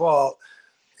his fault.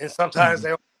 And sometimes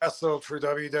they wrestled for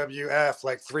WWF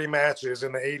like 3 matches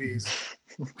in the 80s.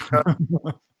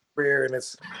 Weird. And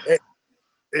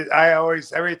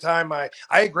every time I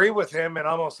agree with him in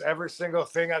almost every single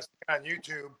thing I've seen on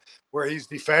YouTube where he's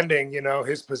defending,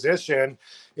 his position,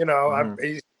 he's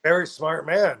a very smart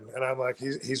man. And I'm like,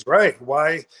 he's right.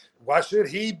 Why should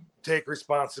he take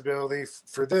responsibility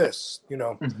for this?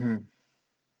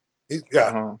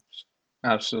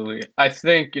 Absolutely. I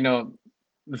think,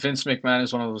 Vince McMahon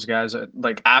is one of those guys that,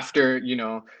 like, after,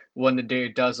 when the day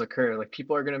does occur, like,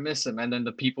 people are going to miss him. And then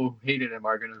the people who hated him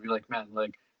are going to be like, man,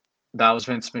 like, that was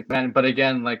Vince McMahon. But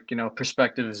again, like,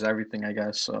 perspective is everything, I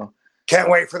guess. So can't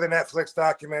wait for the Netflix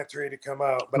documentary to come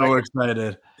out. But so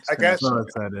excited. I guess so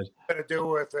excited. Going to do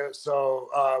with it. So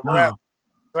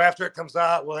so after it comes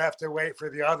out, we'll have to wait for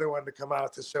the other one to come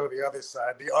out to show the other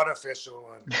side, the unofficial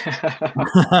one.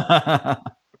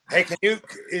 Hey, can you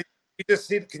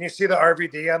see the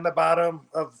RVD on the bottom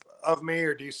of me,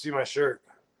 or do you see my shirt?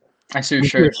 I see your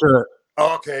shirt.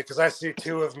 Oh, okay, because I see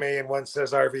 2 of me and one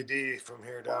says RVD from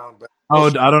here down. But I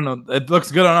don't know. It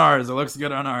looks good on ours. It looks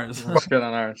good on ours.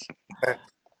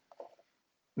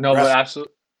 No, but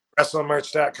absolutely.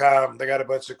 WrestleMerch.com. They got a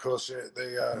bunch of cool shit.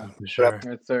 They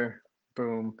right there.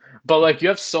 Boom. But like you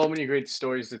have so many great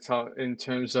stories to tell in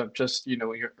terms of just,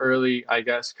 your early, I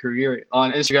guess, career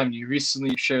on Instagram. You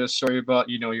recently shared a story about,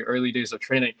 your early days of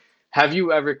training. Have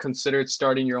you ever considered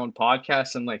starting your own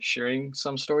podcast and like sharing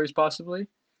some stories possibly?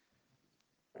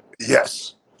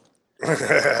 Yes.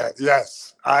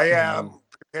 Yes. I am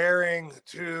preparing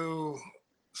to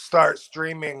start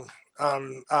streaming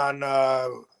on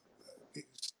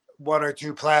 1 or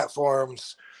 2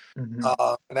 platforms. And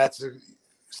that's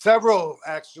several,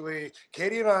 actually.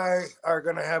 Katie and I are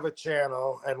going to have a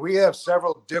channel, and we have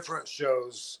several different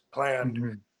shows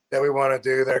planned that we want to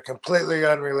do that are completely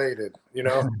unrelated.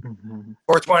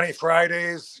 420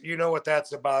 Fridays, you know what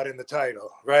that's about in the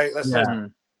title, right?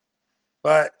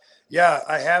 But yeah,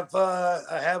 I have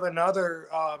another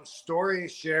story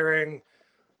sharing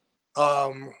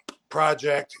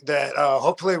project that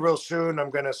hopefully real soon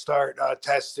I'm going to start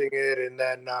testing it and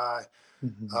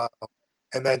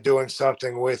then doing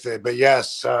something with it. But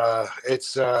yes,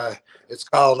 it's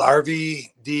called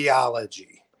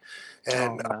RVDology,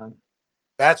 and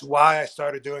that's why I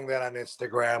started doing that on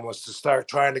Instagram, was to start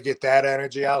trying to get that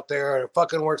energy out there. And it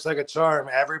fucking works like a charm.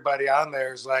 Everybody on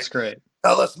there is like, that's great.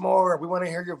 Tell us more. We want to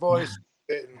hear your voice.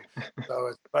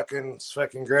 So it's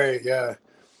fucking great. Yeah.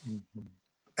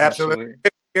 Absolutely. 50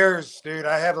 years, dude.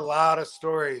 I have a lot of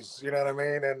stories. You know what I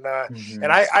mean? And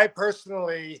and I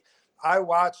personally, I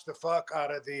watch the fuck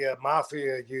out of the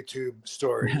Mafia YouTube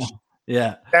stories.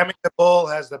 Yeah. Sammy the Bull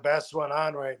has the best one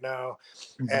on right now.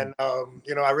 And,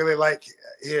 I really like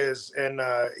his, and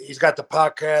he's got the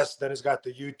podcast, then he's got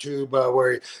the YouTube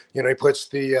where, he puts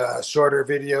the shorter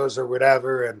videos or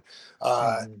whatever. And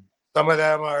some of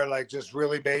them are like just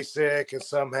really basic and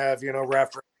some have,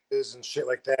 references and shit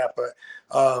like that. But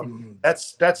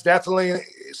that's definitely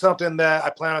something that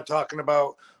I plan on talking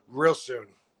about real soon.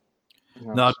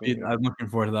 I'm looking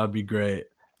forward to that. That'd be great.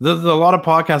 There's a lot of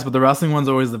podcasts, but the wrestling one's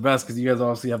always the best because you guys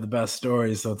obviously have the best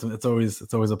stories. So it's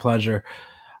always a pleasure.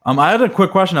 I had a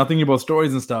quick question. I'm thinking about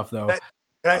stories and stuff though.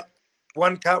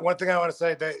 one thing I want to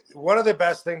say, that one of the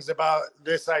best things about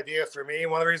this idea for me,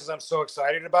 one of the reasons I'm so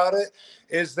excited about it,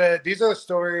 is that these are the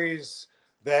stories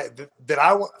that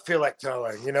I feel like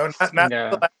telling. You know, not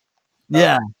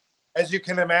yeah. As you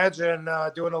can imagine,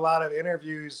 doing a lot of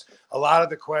interviews, a lot of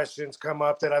the questions come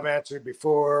up that I've answered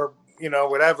before. You know,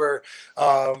 whatever.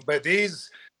 But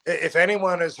these, if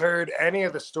anyone has heard any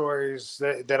of the stories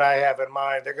that I have in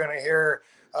mind, they're going to hear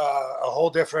a whole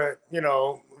different,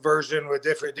 version with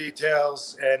different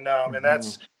details, and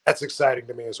that's exciting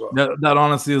to me as well. That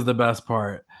honestly is the best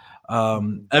part.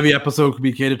 Every episode could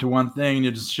be catered to one thing, and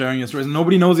you're just sharing your stories.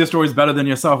 Nobody knows your stories better than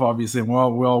yourself, obviously, and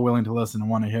we're all willing to listen and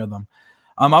want to hear them.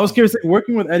 I was curious,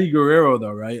 working with Eddie Guerrero,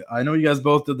 though, right? I know you guys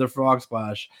both did the frog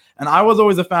splash, and I was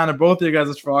always a fan of both of you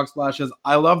guys' frog splashes.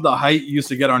 I love the height you used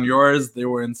to get on yours; they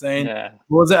were insane. Yeah.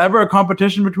 Was there ever a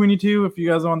competition between you two if you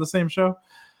guys are on the same show?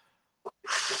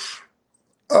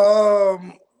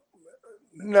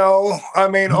 No, I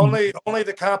mean only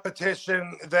the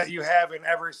competition that you have in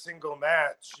every single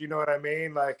match. You know what I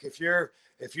mean? Like if you're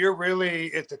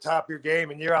really at the top of your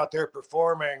game and you're out there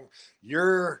performing,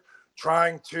 you're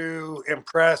trying to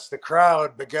impress the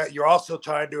crowd, but you're also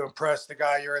trying to impress the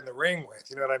guy you're in the ring with.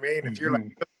 You know what I mean? If you're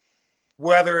like,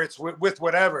 whether it's with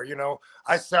whatever,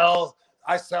 I sell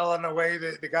in a way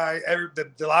that the guy,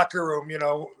 the locker room,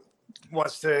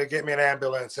 wants to get me an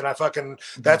ambulance, and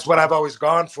that's what I've always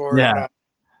gone for. Yeah.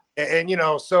 And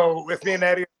so if me and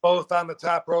Eddie are both on the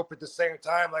top rope at the same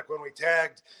time, like when we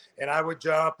tagged, and I would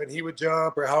jump and he would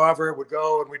jump, or however it would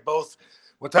go, and we both,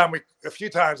 a few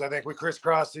times I think we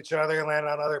crisscrossed each other and landed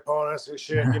on other opponents or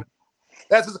shit.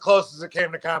 That's as close as it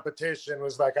came to competition.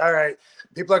 Was like, all right,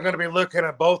 people are going to be looking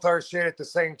at both our shit at the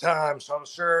same time, so I'm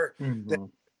sure that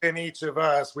in each of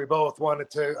us, we both wanted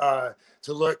to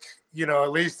look,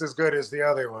 at least as good as the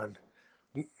other one,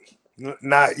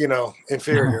 not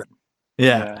inferior.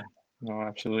 Yeah. No,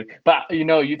 absolutely. But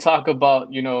you talk about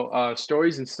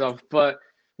stories and stuff. But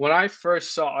when I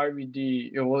first saw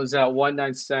RVD, it was at 1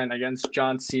 Night Stand against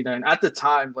John Cena, and at the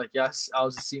time, like, yes, I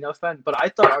was a Cena fan, but I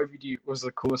thought RVD was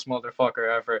the coolest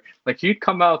motherfucker ever. Like, he'd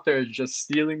come out there just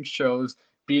stealing shows,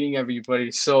 beating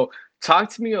everybody. So talk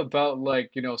to me about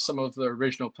some of the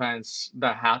original plans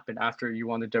that happened after you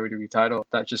won the WWE title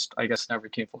that just, I guess, never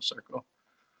came full circle.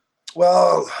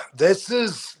 Well, this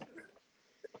is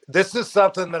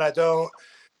something that I don't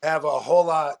have a whole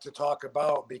lot to talk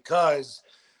about because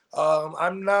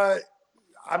I'm not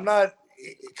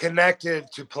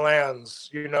connected to plans,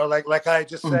 like I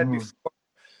just said before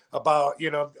about,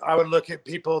 I would look at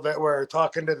people that were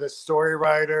talking to the story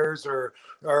writers or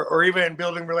even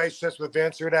building relationships with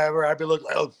Vince or whatever. I'd be looking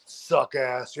like, oh, suck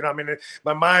ass.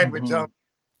 My mind would tell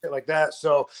me like that.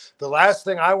 So the last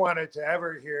thing I wanted to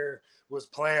ever hear was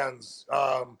plans,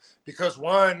 because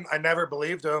one, I never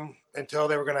believed them until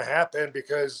they were going to happen,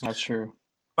 because that's true.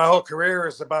 My whole career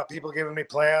is about people giving me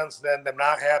plans, then them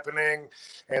not happening,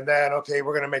 and then, okay,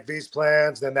 we're going to make these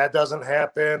plans, then that doesn't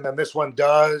happen, then this one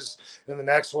does, then the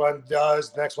next one does,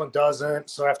 the next one doesn't.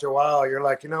 So after a while, you're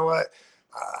like, you know what?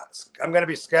 I'm going to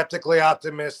be skeptically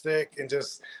optimistic and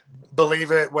just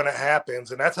believe it when it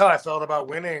happens. And that's how I felt about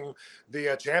winning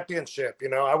the championship.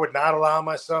 I would not allow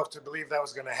myself to believe that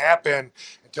was going to happen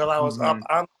until I was up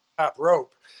on the top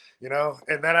rope, and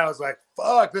then I was like,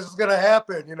 fuck, this is going to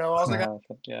happen. I was like,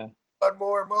 yeah, one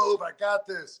more move. I got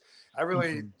this. I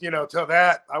really, till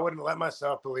that, I wouldn't let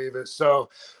myself believe it. So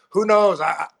who knows?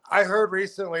 I heard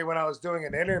recently when I was doing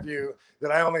an interview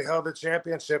that I only held the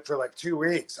championship for like 2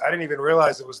 weeks. I didn't even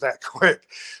realize it was that quick.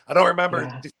 I don't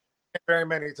remember very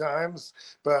many times,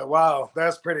 but wow,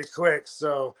 that's pretty quick.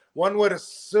 So one would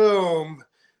assume,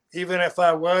 even if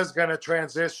I was going to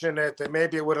transition it, that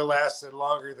maybe it would have lasted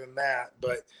longer than that.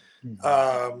 But,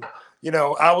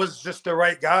 I was just the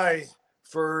right guy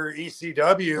for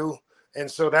ECW. And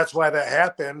so that's why that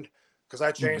happened, because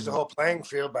I changed the whole playing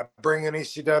field by bringing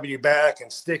ECW back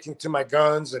and sticking to my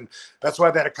guns. And that's why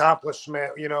that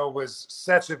accomplishment, was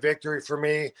such a victory for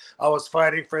me. I was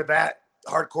fighting for that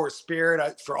hardcore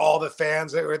spirit for all the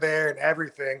fans that were there and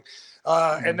everything.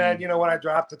 And then, when I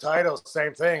dropped the title,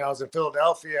 same thing. I was in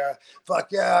Philadelphia.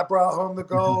 Fuck yeah, I brought home the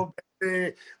gold.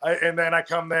 And then I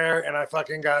come there and I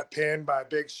fucking got pinned by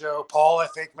Big Show. Paul, I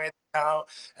think, made the count.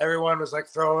 Everyone was like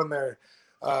throwing their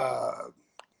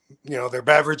their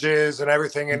beverages and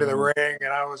everything into the ring.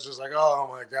 And I was just like, oh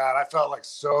my God, I felt like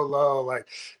so low. Like,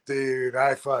 dude,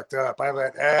 I fucked up. I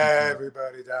let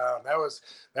everybody down. That was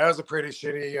a pretty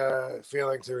shitty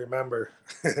feeling to remember.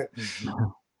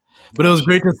 But it was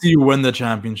great to see you win the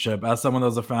championship as someone that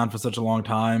was a fan for such a long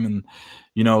time. And,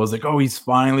 it was like, oh, he's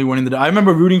finally winning I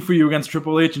remember rooting for you against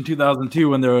Triple H in 2002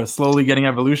 when they were slowly getting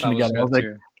Evolution together. I was like,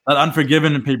 that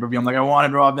Unforgiven pay-per-view. I'm like, I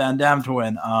wanted Rob Van Dam to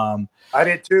win. I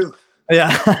did too.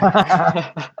 Yeah.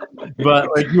 But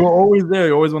like, you were always there.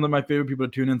 You're always one of my favorite people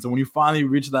to tune in. So when you finally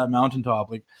reach that mountaintop,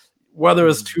 like whether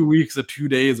it's 2 weeks or 2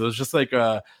 days, it was just like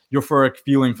a euphoric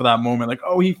feeling for that moment. Like,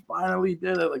 oh, he finally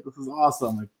did it. Like, this is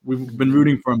awesome. Like, we've been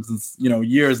rooting for him since,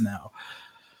 years now.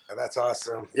 That's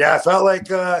awesome. Yeah, I felt like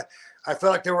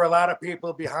there were a lot of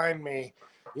people behind me,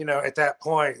 at that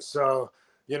point. So,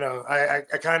 I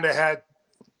kind of had,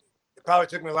 it probably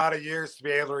took me a lot of years to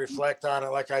be able to reflect on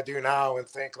it like I do now and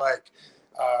think like,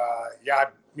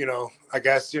 I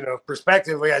guess,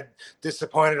 prospectively, I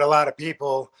disappointed a lot of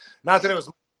people. Not that it was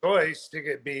my choice to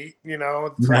get beat,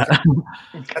 that's a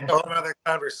whole other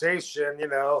conversation,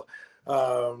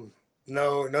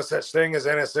 no such thing as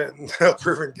innocent until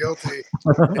proven guilty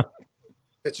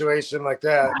situation like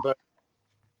that. But,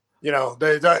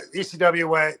 the ECW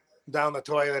went down the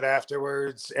toilet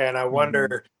afterwards. And I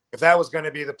wonder if that was going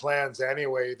to be the plans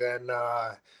anyway, then,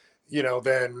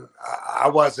 then I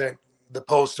wasn't the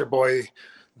poster boy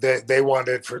that they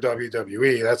wanted for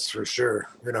WWE. That's for sure.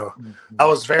 I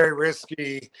was very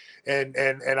risky and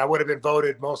I would have been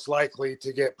voted most likely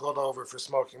to get pulled over for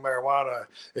smoking marijuana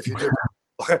if you did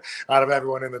out of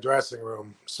everyone in the dressing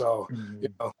room. So,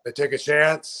 they take a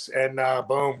chance and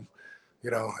boom,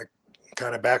 it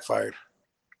kind of backfired.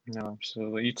 No,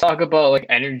 absolutely. You talk about like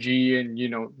energy and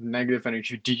negative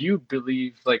energy. Do you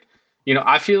believe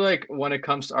I feel like when it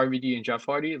comes to RVD and Jeff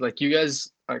Hardy, like you guys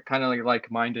are kind of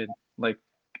like-minded. Like,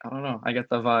 I don't know. I get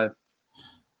the vibe.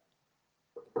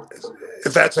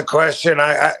 If that's a question,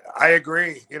 I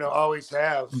agree. Always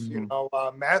have.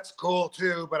 Matt's cool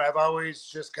too, but I've always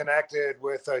just connected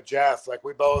with Jeff. Like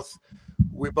we both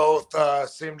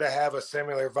seem to have a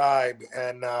similar vibe,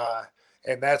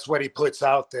 and that's what he puts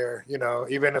out there.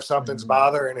 Even if something's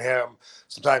bothering him,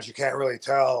 sometimes you can't really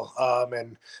tell.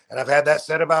 And I've had that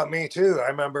said about me too. I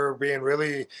remember being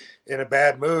really in a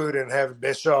bad mood and having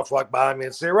Bischoff walk by me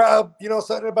and say, "Rob,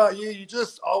 something about you. You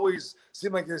just always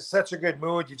seem like you're in such a good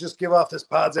mood. You just give off this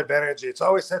positive energy. It's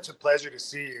always such a pleasure to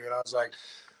see you." And I was like,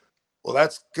 well,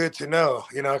 that's good to know,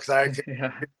 because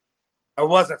I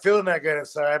wasn't feeling that good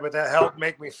inside, but that helped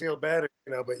make me feel better,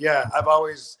 But yeah, I've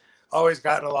always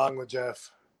gotten along with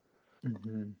Jeff.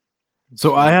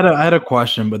 So I had a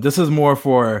question, but this is more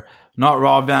for not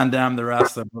Rob Van Dam the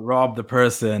wrestler, but Rob the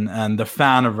person and the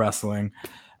fan of wrestling.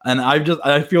 And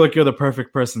I feel like you're the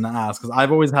perfect person to ask because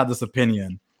I've always had this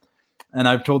opinion. And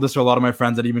I've told this to a lot of my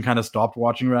friends that even kind of stopped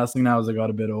watching wrestling now as I got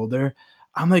a bit older.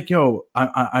 I'm like, yo,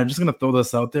 I'm just going to throw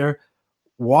this out there.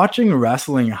 Watching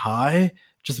wrestling high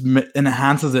just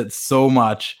enhances it so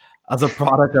much as a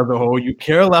product as a whole. You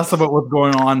care less about what's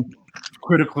going on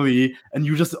critically, and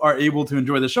you just are able to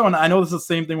enjoy the show. And I know this is the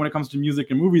same thing when it comes to music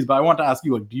and movies, but I want to ask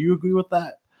you, do you agree with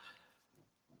that?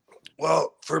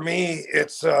 Well, for me,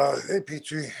 it's hey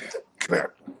Petrie, come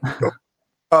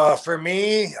here. For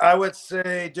me, I would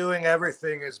say doing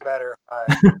everything is better.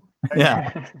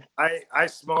 Yeah. I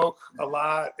smoke a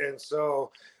lot, and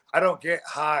so I don't get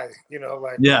high.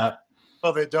 Yeah.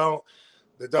 Well, they don't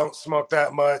smoke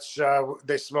that much.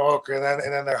 They smoke and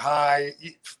then they're high.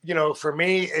 For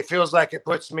me, it feels like it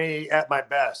puts me at my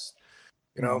best.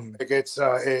 It gets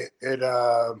it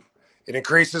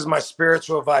increases my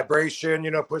spiritual vibration.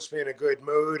 Puts me in a good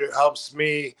mood. It helps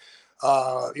me.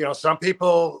 Some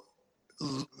people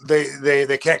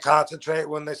they can't concentrate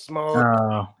when they smoke.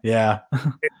 Oh, yeah.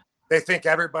 They think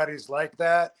everybody's like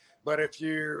that. But if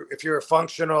you're a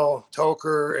functional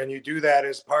toker and you do that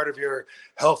as part of your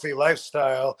healthy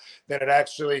lifestyle, then it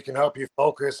actually can help you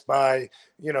focus by,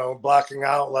 blocking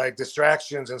out like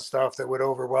distractions and stuff that would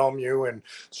overwhelm you and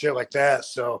shit like that.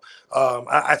 So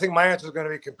I think my answer is going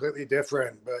to be completely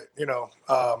different. But,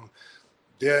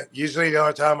 usually the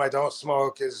only time I don't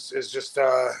smoke is just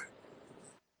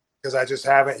because I just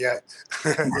haven't yet.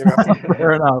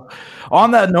 Fair enough.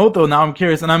 On that note, though, now I'm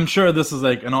curious, and I'm sure this is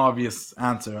like an obvious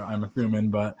answer, I'm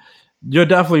assuming, but you're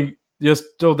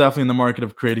still definitely in the market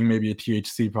of creating maybe a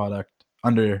THC product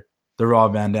under the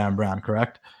Rob Van Dam brand,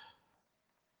 correct?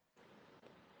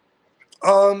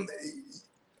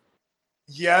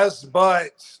 Yes,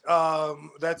 but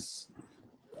that's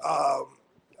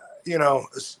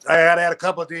I had to add a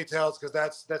couple of details because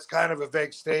that's kind of a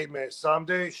vague statement.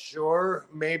 Someday, sure,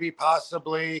 maybe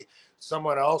possibly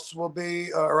someone else will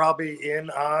be, or I'll be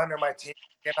in on, or my team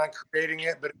in on creating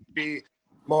it, but it'd be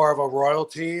more of a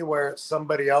royalty where it's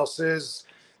somebody else's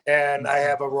and I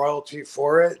have a royalty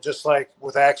for it, just like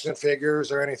with action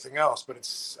figures or anything else. But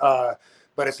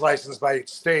it's licensed by each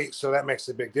state, so that makes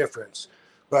a big difference.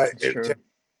 But to answer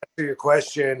your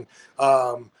question,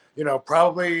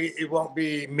 probably it won't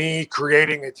be me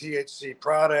creating a THC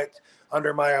product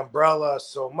under my umbrella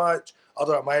so much,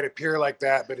 although it might appear like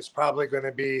that, but it's probably going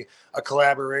to be a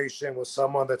collaboration with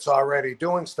someone that's already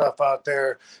doing stuff out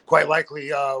there. Quite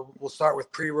likely, we'll start with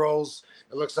pre-rolls.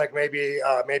 It looks like maybe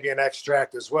an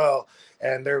extract as well.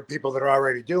 And there are people that are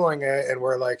already doing it, and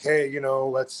we're like, hey,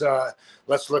 let's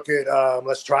look at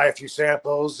let's try a few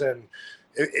samples, and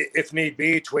if need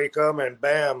be, tweak them, and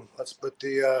bam, let's put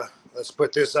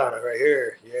this on it right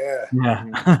here.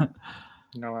 Yeah.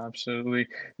 No, absolutely.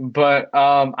 But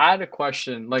I had a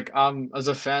question. Like, as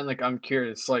a fan, like, I'm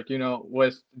curious. Like,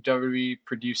 with WWE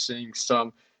producing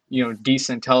some,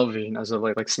 decent television as of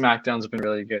like SmackDown's been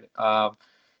really good.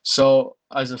 So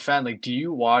as a fan, like, do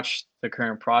you watch the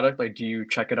current product? Like, do you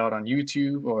check it out on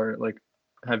YouTube, or like,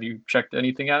 have you checked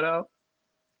anything out?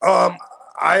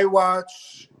 I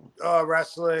watch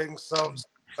wrestling sometimes,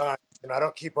 and I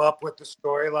don't keep up with the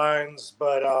storylines,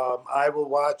 but I will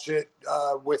watch it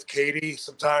with Katie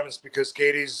sometimes because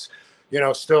Katie's,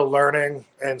 still learning,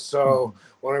 and so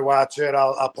when we watch it,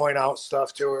 I'll point out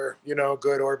stuff to her,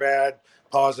 good or bad,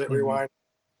 pause it, rewind,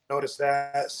 notice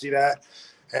that, see that,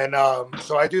 and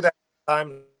so I do that.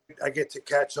 I get to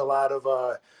catch a lot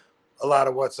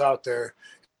of what's out there.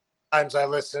 Sometimes I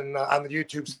listen on the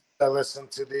YouTube. I listen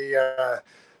to the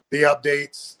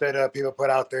updates that people put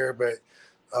out there, but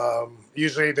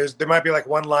usually there might be like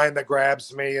one line that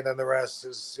grabs me, and then the rest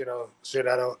is shit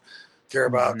I don't care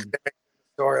about.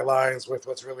 Storylines with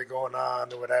what's really going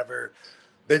on or whatever.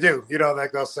 They do,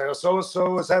 like they'll say, oh, so and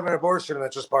so is having an abortion, and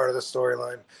that's just part of the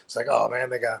storyline. It's like, oh man,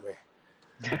 they got me.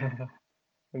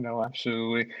 No,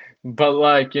 absolutely. But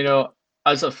like,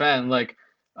 as a fan, like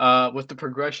with the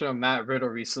progression of Matt Riddle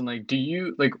recently, do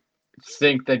you like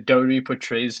think that WWE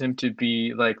portrays him to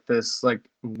be like this like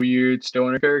weird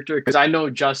stoner character? Because I know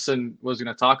Justin was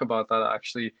going to talk about that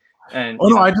actually. And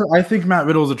I think Matt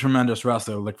Riddle is a tremendous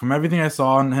wrestler. Like from everything I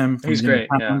saw on him, from he's great.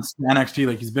 NXT,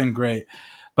 like he's been great.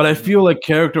 But I feel like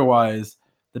character-wise,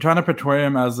 they're trying to portray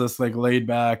him as this like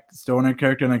laid-back stoner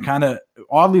character, and it kind of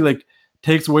oddly like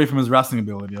takes away from his wrestling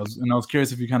ability. I was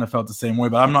curious if you kind of felt the same way,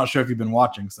 but I'm not sure if you've been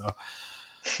watching. So,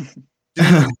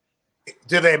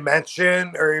 do they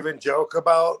mention or even joke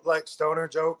about like stoner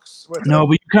jokes with him? No,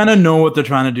 but you kind of know what they're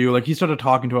trying to do. Like he started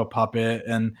talking to a puppet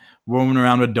and roaming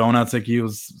around with donuts like he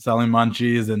was selling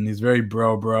munchies, and he's very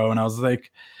bro. And I was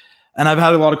like, and I've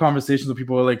had a lot of conversations with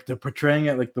people like they're portraying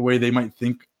it like the way they might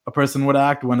think a person would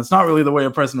act when it's not really the way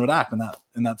a person would act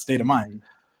in that state of mind.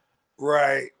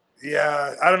 Right.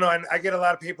 Yeah. I don't know. And I get a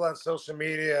lot of people on social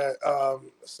media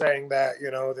saying that,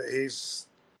 that he's,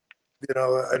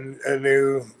 a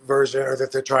new version, or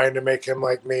that they're trying to make him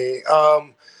like me.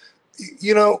 When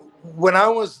I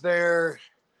was there,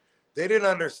 they didn't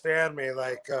understand me.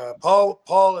 Like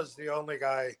Paul is the only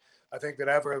guy I think that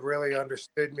ever really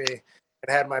understood me and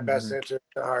had my best interest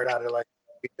at heart out of like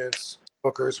agents,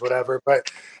 bookers, whatever. But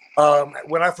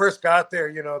when I first got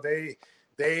there,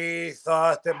 they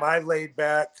thought that my laid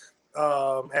back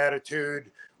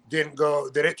attitude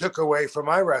that it took away from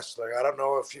my wrestling. I don't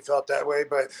know if you felt that way,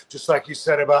 but just like you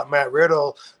said about Matt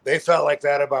Riddle, they felt like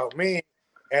that about me.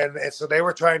 And so they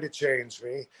were trying to change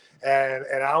me.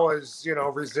 And I was,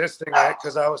 resisting it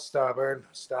because I was stubborn.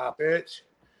 Stop it.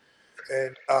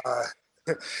 And I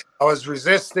was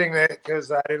resisting it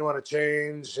because I didn't want to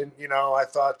change. And, I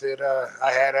thought that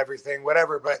I had everything,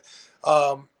 whatever. But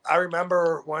I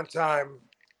remember one time,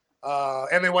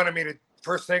 and they wanted me to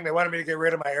get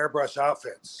rid of my airbrush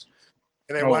outfits.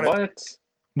 And they wanted what?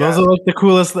 Those are like the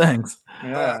coolest things.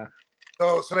 Yeah.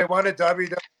 So they wanted WWE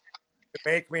to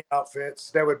make me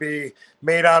outfits that would be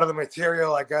made out of the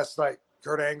material, I guess, like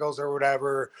Kurt Angle's or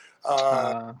whatever,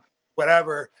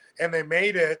 whatever. And they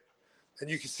made it, and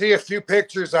you can see a few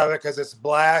pictures of it because it's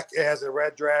black. It has a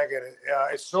red dragon.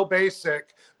 It's so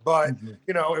basic, but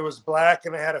it was black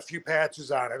and it had a few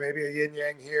patches on it, maybe a yin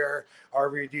yang here,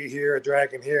 RVD here, a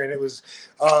dragon here, and it was.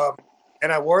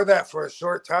 And I wore that for a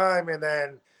short time, and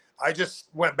then I just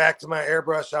went back to my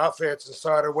airbrush outfits and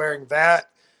started wearing that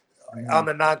on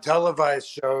the non-televised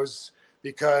shows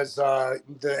because the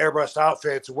airbrush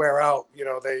outfits wear out.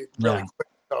 They really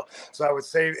quick. So I would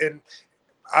say, and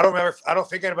I don't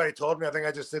think anybody told me. I think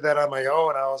I just did that on my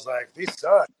own. I was like, these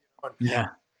suck. Yeah.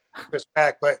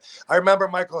 Back. But I remember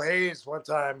Michael Hayes one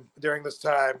time during this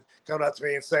time coming up to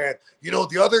me and saying,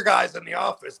 the other guys in the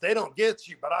office, they don't get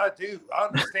you, but I do. I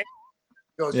understand.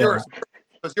 He goes,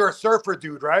 you're a surfer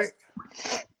dude, right?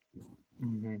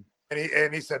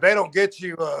 And he said, they don't get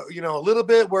you, a little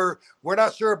bit. We're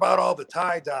not sure about all the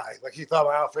tie-dye. Like he thought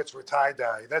my outfits were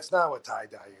tie-dye. That's not what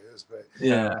tie-dye is, but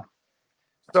yeah.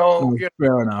 So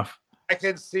fair enough. I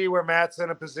can see where Matt's in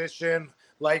a position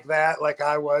like that, like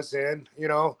I was in, you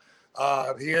know.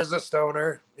 He is a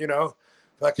stoner, you know.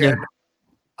 Fucking Yeah.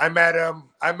 I met him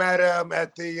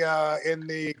at the in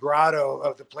the grotto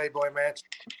of the Playboy Mansion.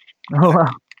 Oh,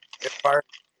 wow.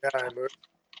 Yeah,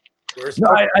 No,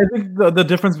 I think the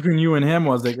difference between you and him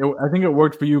was like I think it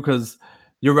worked for you because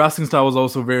your wrestling style was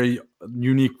also very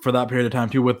unique for that period of time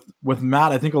too. With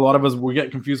Matt, I think a lot of us will get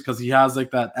confused because he has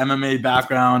like that MMA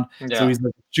background, so he's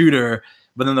like a shooter.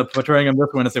 But then the portraying him this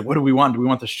one, it's like, what do we want? Do we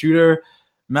want the shooter,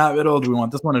 Matt Riddle? Do we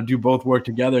want this one to do both work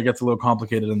together? It gets a little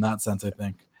complicated in that sense, I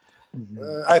think.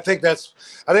 I think that's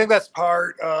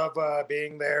part of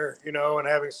being there, you know, and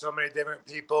having so many different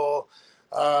people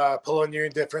pulling you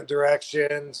in different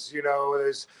directions. You know,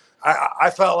 I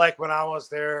felt like when I was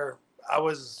there, I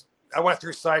went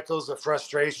through cycles of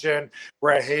frustration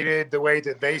where I hated the way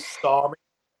that they saw me.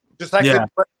 Just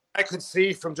I could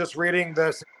see from just reading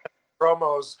the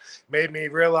promos made me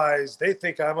realize they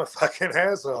think I'm a fucking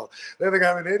asshole. They think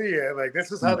I'm an idiot. Like,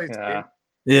 this is how they take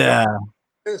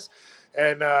this.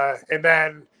 And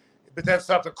then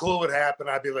something cool would happen.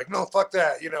 I'd be like, no, fuck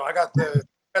that. You know, I got the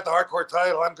hardcore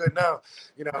title. I'm good now.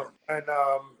 You know, and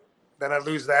then I'd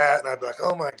lose that, and I'd be like,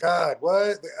 oh my God,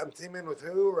 what? I'm teaming with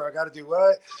who? Or I got to do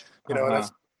what? You know, and that's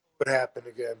what would happen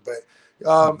again. But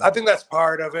I think that's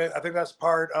part of it. I think that's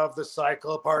part of the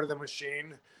cycle, part of the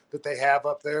machine that they have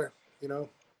up there. You know.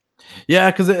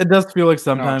 Yeah, because it does feel like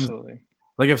sometimes.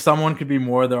 Like if someone could be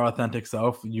more their authentic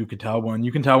self, you can tell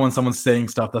when someone's saying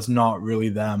stuff that's not really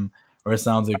them, or it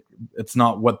sounds like it's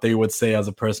not what they would say as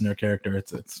a person or character.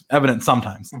 It's evident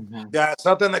sometimes. Yeah,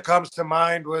 something that comes to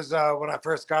mind was when I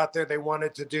first got there, they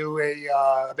wanted to do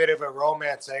a bit of a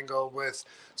romance angle with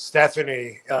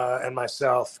Stephanie and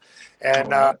myself, and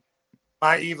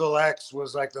my evil ex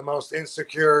was like the most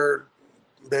insecure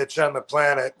bitch on the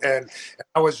planet, and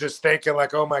I was just thinking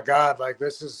like, oh my God, like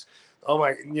this is. Oh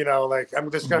my, you know, like I'm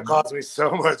just gonna cause me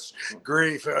so much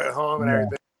grief at home and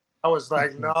everything. I was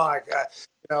like, no, I got,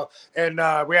 you know,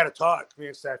 and we had a talk, me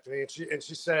and Stephanie, and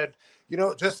she said, you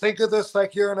know, just think of this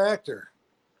like you're an actor,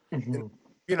 and,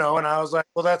 you know, and I was like,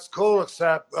 well, that's cool,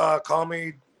 except call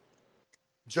me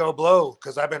Joe Blow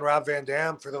because I've been Rob Van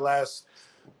Dam for the last,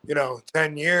 you know,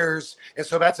 10 years, and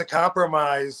so that's a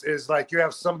compromise. Is like you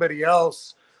have somebody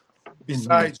else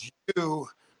besides you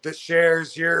that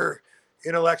shares your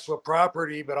intellectual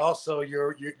property, but also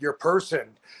your person.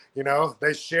 You know,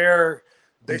 they share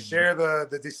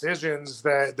the decisions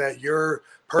that your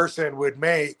person would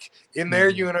make in their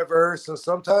universe, and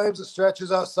sometimes it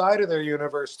stretches outside of their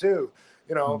universe too.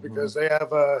 You know, because they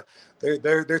have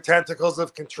their tentacles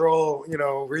of control. You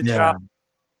know, reach out.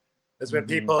 There's been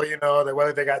people, you know, that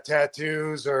whether they got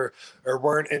tattoos or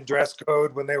weren't in dress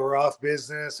code when they were off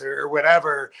business or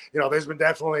whatever, you know, there's been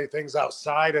definitely things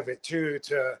outside of it too,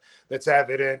 that's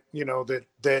evident, you know,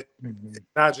 that it's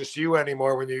not just you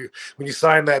anymore. When you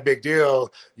sign that big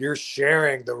deal, you're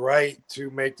sharing the right to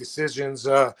make decisions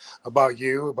about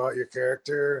you, about your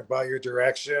character, about your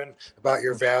direction, about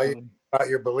your value, about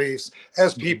your beliefs,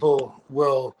 as people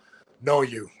will know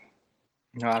you.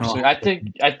 No, absolutely.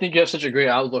 I think you have such a great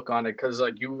outlook on it because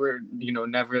like you were, you know,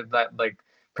 never that like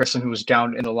person who was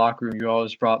down in the locker room. You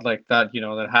always brought like that, you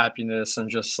know, that happiness and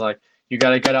just like you got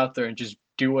to get out there and just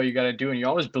do what you got to do. And you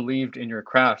always believed in your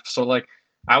craft. So like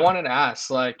I wanted to ask,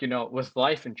 like, you know, with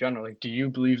life in general, like, do you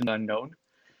believe in the unknown?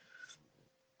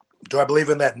 Do I believe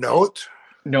in that note?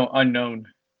 No, unknown.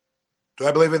 Do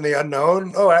I believe in the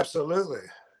unknown? Oh, absolutely.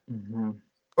 Of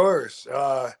course.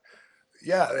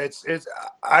 Yeah, it's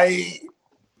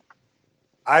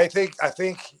I think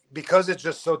because it's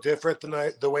just so different than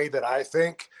the way that I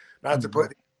think, not to put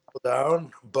people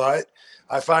down, but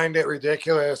I find it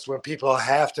ridiculous when people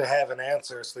have to have an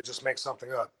answer, so they just make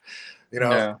something up. You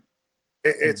know,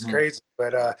 it's crazy.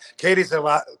 But Katie's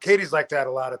like that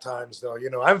a lot of times, though. You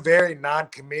know, I'm very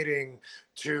non-committing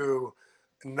to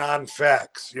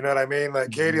non-facts. You know what I mean?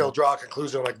 Like Katie will draw a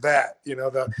conclusion like that. You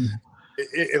know,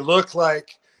 it looked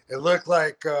like. It looked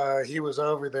like he was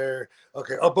over there.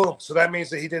 Okay. Oh, boom. So that means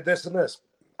that he did this and this.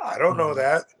 I don't know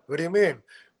that. What do you mean?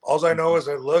 All I know is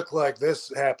it looked like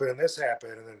this happened and this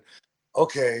happened. And then,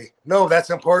 okay. No, that's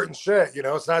important shit. You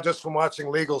know, it's not just from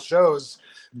watching legal shows,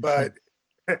 but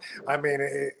I mean,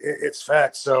 it's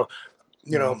facts. So,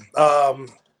 you know,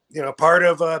 part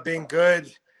of being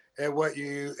good at what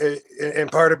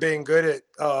and part of being good at,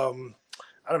 I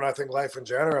don't know, I think life in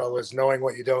general is knowing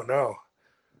what you don't know.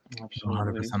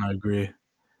 Absolutely. 100%, I agree.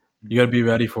 You got to be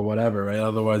ready for whatever, right?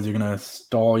 Otherwise, you're gonna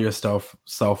stall yourself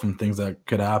from things that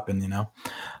could happen. You know.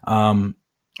 I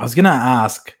was gonna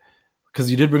ask because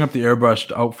you did bring up the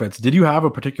airbrushed outfits. Did you have a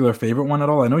particular favorite one at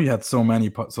all? I know you had so many,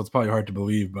 so it's probably hard to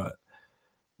believe, but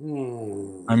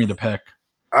I mean to pick.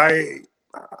 I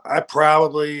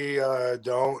probably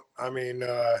don't. I mean,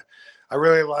 I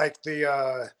really like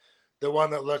the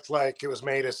one that looked like it was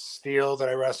made of steel that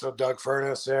I wrestled Doug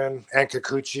Furnace in, and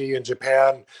Kikuchi in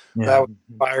Japan. Yeah. That was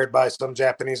inspired by some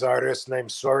Japanese artist named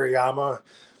Sorayama.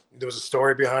 There was a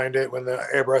story behind it when the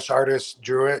airbrush artist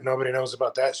drew it. Nobody knows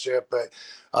about that shit, but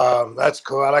that's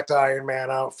cool. I like the Iron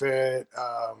Man outfit.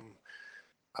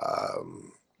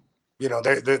 You know,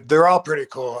 they're all pretty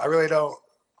cool. I really don't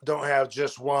have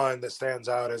just one that stands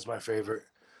out as my favorite.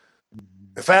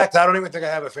 In fact, I don't even think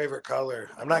I have a favorite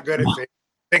color. I'm not good at favorite.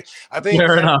 I think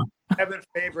Fair enough. having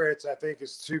favorites, I think,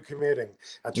 is too committing.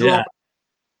 I'm Yeah.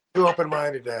 too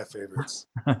open-minded to have favorites.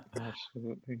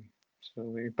 Absolutely.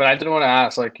 But I did want to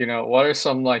ask, like, you know, what are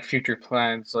some like future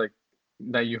plans like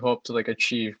that you hope to like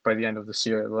achieve by the end of this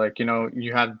year? Like, you know,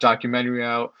 you have a documentary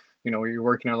out, you know, you're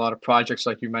working on a lot of projects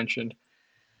like you mentioned.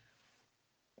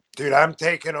 Dude, I'm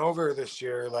taking over this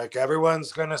year. Like,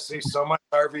 everyone's gonna see so much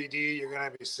RVD, you're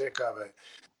gonna be sick of it.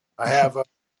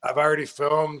 I've already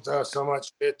filmed so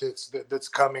much shit that's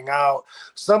coming out.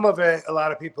 Some of it a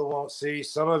lot of people won't see.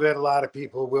 Some of it a lot of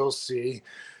people will see.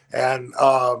 And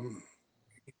on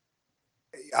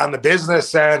the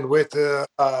business end, with the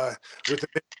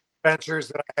ventures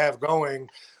that I have going,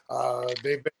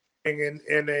 they've been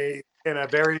in a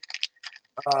very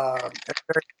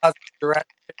positive direction.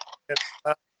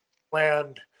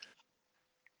 Planned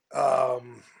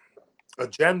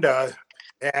agenda,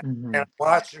 and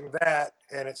watching that,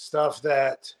 and it's stuff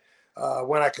that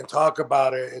when I can talk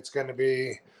about it, it's going to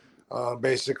be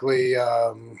basically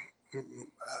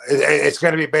it's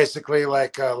going to be basically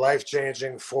like life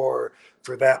changing for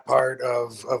that part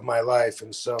of my life.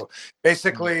 And so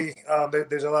basically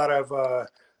there's a lot of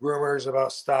rumors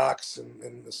about stocks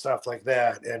and stuff like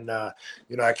that, and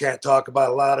you know, I can't talk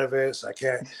about a lot of it, so I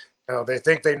can't. You know, they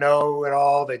think they know it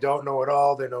all. They don't know it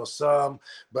all. They know some,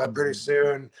 but pretty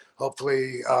soon,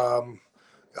 hopefully,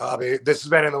 this has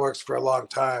been in the works for a long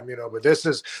time, you know. But this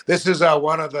is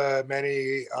one of the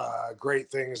many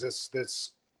great things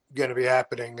that's going to be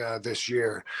happening this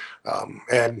year,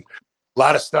 and a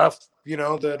lot of stuff, you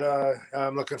know, that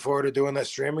I'm looking forward to doing that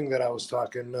streaming that I was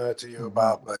talking to you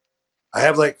about. But I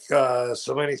have like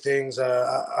so many things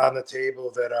on the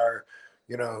table that are,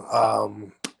 you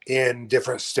know, in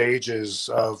different stages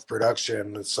of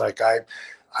production. It's like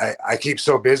I keep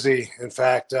so busy. In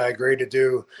fact, I agreed to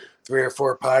do 3 or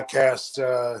 4 podcasts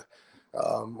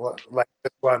like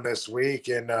this one this week,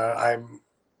 and I'm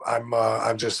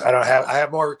just I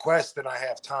have more requests than I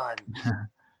have time.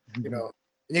 You know,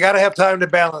 you got to have time to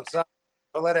balance up.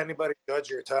 Don't let anybody judge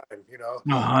your time. You know,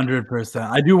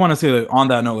 100%. I do want to say that on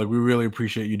that note, like, we really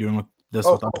appreciate you doing this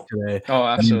with us today. Oh,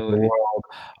 absolutely.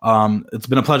 It's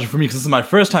been a pleasure for me because this is my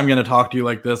first time getting to talk to you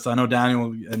like this. I know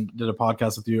Daniel did a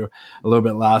podcast with you a little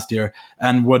bit last year,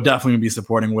 and we'll definitely be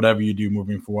supporting whatever you do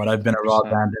moving forward. I've been a Rob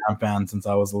Van Dam fan since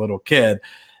I was a little kid.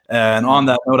 And on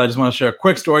that note, I just want to share a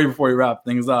quick story before we wrap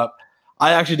things up.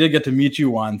 I actually did get to meet you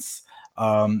once.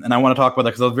 And I want to talk about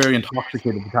that because I was very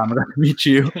intoxicated at the time I got to meet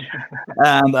you.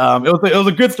 And it was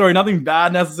a good story. Nothing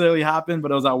bad necessarily happened,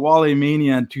 but it was at Wale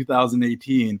Mania in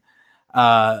 2018.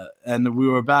 And we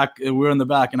were in the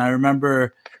back, and I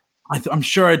remember, I'm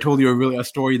sure I told you a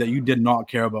story that you did not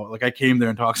care about. Like, I came there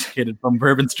intoxicated from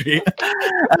Bourbon Street,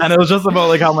 and it was just about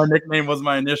like how my nickname was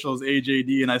my initials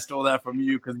AJD, and I stole that from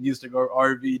you because you used to go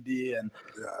RVD, and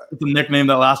it's a nickname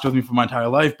that lasted with me for my entire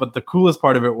life. But the coolest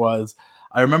part of it was,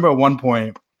 I remember at one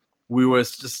point we were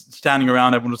just standing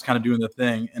around, everyone was kind of doing the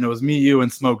thing, and it was me, you,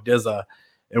 and Smoke Dizza,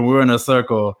 and we were in a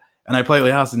circle. And I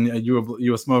politely asked, and you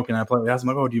were smoking. I politely asked him,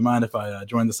 like, "Oh, do you mind if I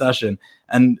join the session?"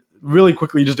 And really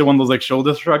quickly, just did one of those like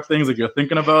shoulder shrug things, like you're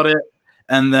thinking about it.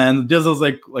 And then Dizza's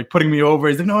like putting me over.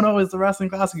 He's like, "No, it's the Wrestling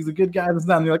Classic. He's a good guy." This and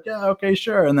that. And you're like, "Yeah, okay,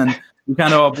 sure." And then we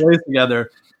kind of all blazed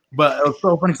together. But it was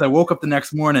so funny because I woke up the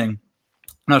next morning,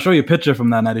 and I'll show you a picture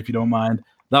from that night if you don't mind.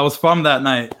 That was from that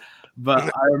night. But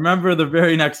I remember the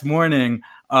very next morning,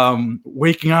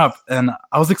 waking up, and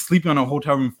I was like sleeping on a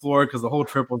hotel room floor because the whole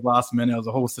trip was last minute. It was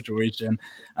a whole situation,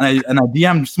 and I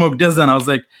DM'd Smoke Dizza, and I was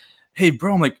like, "Hey,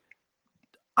 bro, I'm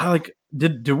like,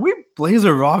 did we blaze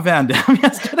a Raw Van Dam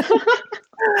yesterday?"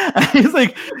 And he's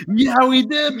like, "Yeah, we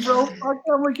did, bro."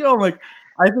 I'm like, "Yo,"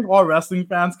 I think all wrestling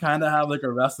fans kind of have like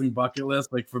a wrestling bucket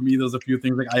list. Like, for me, there's a few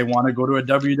things like I want to go to a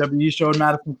WWE show in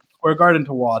Madison Square Garden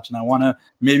to watch, and I want to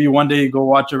maybe one day go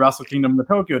watch a Wrestle Kingdom in the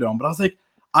Tokyo Dome. But I was like,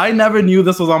 I never knew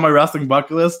this was on my wrestling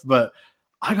bucket list, but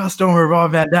I got stoned with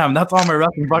Rob Van Dam. That's on my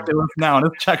wrestling bucket list now, and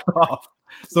it's checked off.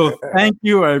 So thank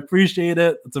you. I appreciate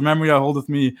it. It's a memory I hold with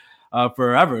me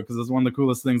forever because it's one of the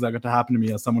coolest things that got to happen to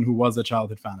me as someone who was a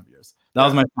childhood fan of yours. That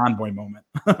was my fanboy moment.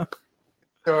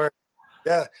 Sure.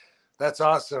 Yeah. That's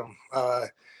awesome.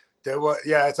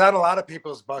 It's on a lot of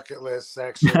people's bucket lists,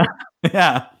 actually.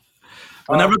 Yeah.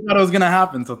 I never thought it was gonna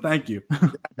happen, so thank you.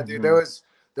 Yeah, dude, there was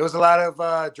a lot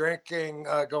of drinking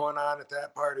going on at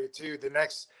that party too.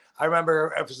 I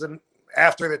remember it was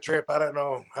after the trip. I don't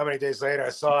know how many days later. I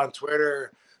saw on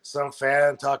Twitter some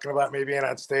fan talking about me being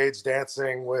on stage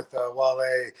dancing with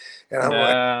Wale, and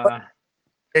I'm like,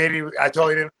 80. I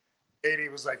totally didn't. 80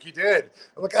 was like, you did.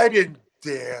 I'm like, I didn't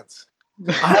dance.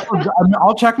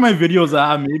 I'll check my videos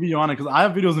I have maybe on it, because I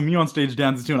have videos of me on stage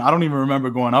dancing too, and I don't even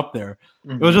remember going up there.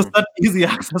 It was just such easy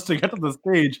access to get to the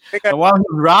stage. And while he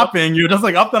was rapping, you're just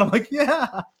like up there. I'm like,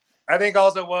 yeah. I think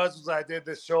all it was I did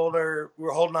the shoulder. We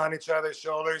were holding on each other's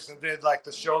shoulders and did like the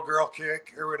showgirl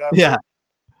kick or whatever. Yeah.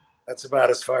 That's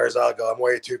about as far as I'll go. I'm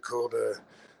way too cool to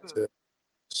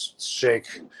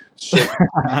shake.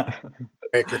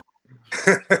 Make it.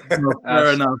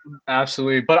 Fair enough.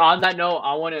 Absolutely. But on that note,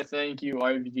 I want to thank you,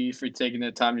 RVD, for taking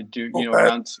the time to do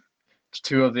round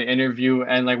 2 of the interview.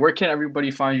 And like, where can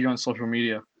everybody find you on social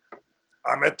media?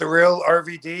 I'm at The Real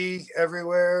RVD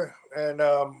everywhere, and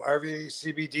RVD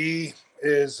CBD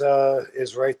is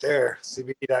right there,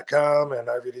 CBD.com, and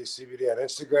RVD CBD on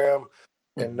Instagram,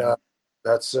 and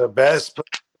that's best.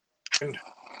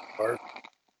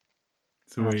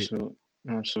 Sweet.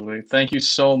 Absolutely. Thank you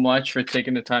so much for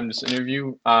taking the time this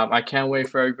interview. I can't wait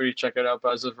for everybody to check it out.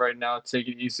 But as of right now, take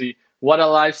it easy. What a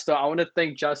lifestyle. I want to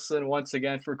thank Justin once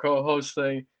again for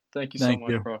co-hosting. Thank you so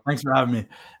much, bro. Thanks for having me.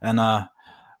 And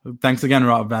thanks again,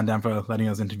 Rob Van Dam, for letting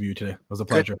us interview you today. It was a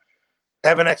pleasure.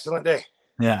 Have an excellent day.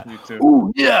 Yeah. You too.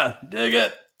 Ooh, yeah. Dig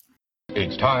it.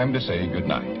 It's time to say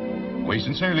goodnight. We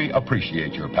sincerely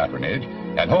appreciate your patronage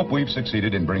and hope we've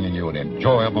succeeded in bringing you an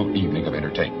enjoyable evening of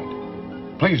entertainment.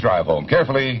 Please drive home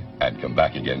carefully and come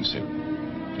back again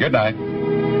soon. Good night.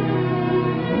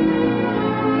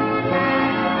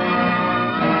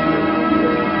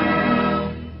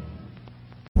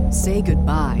 Say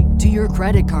goodbye to your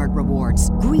credit card rewards.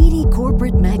 Greedy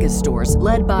corporate mega stores,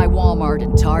 led by Walmart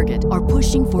and Target, are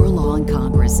pushing for a law in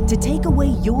Congress to take away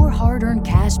your hard-earned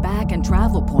cash back and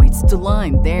travel points to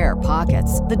line their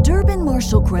pockets. The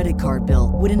Durbin-Marshall credit card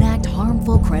bill would enact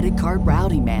harmful credit card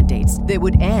routing mandates that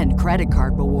would end credit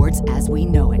card rewards as we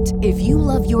know it. If you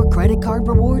love your credit card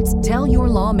rewards, tell your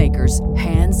lawmakers,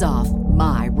 hands off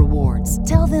my rewards.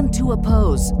 Tell them to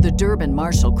oppose the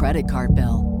Durbin-Marshall credit card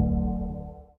bill.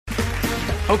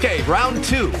 Okay, round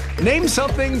 2. Name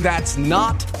something that's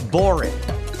not boring.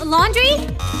 A laundry?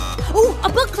 Ooh, a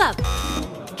book club.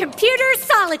 Computer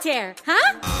solitaire,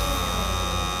 huh?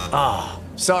 Ah,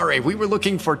 sorry, we were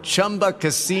looking for Chumba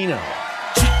Casino.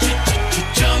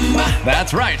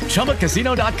 That's right,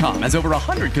 ChumbaCasino.com has over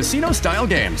 100 casino-style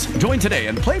games. Join today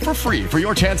and play for free for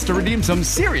your chance to redeem some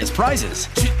serious prizes.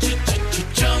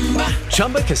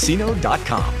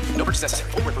 ChumbaCasino.com. No purchase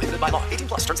necessary. Void where prohibited by law. 18+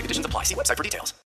 terms and conditions apply. See website for details.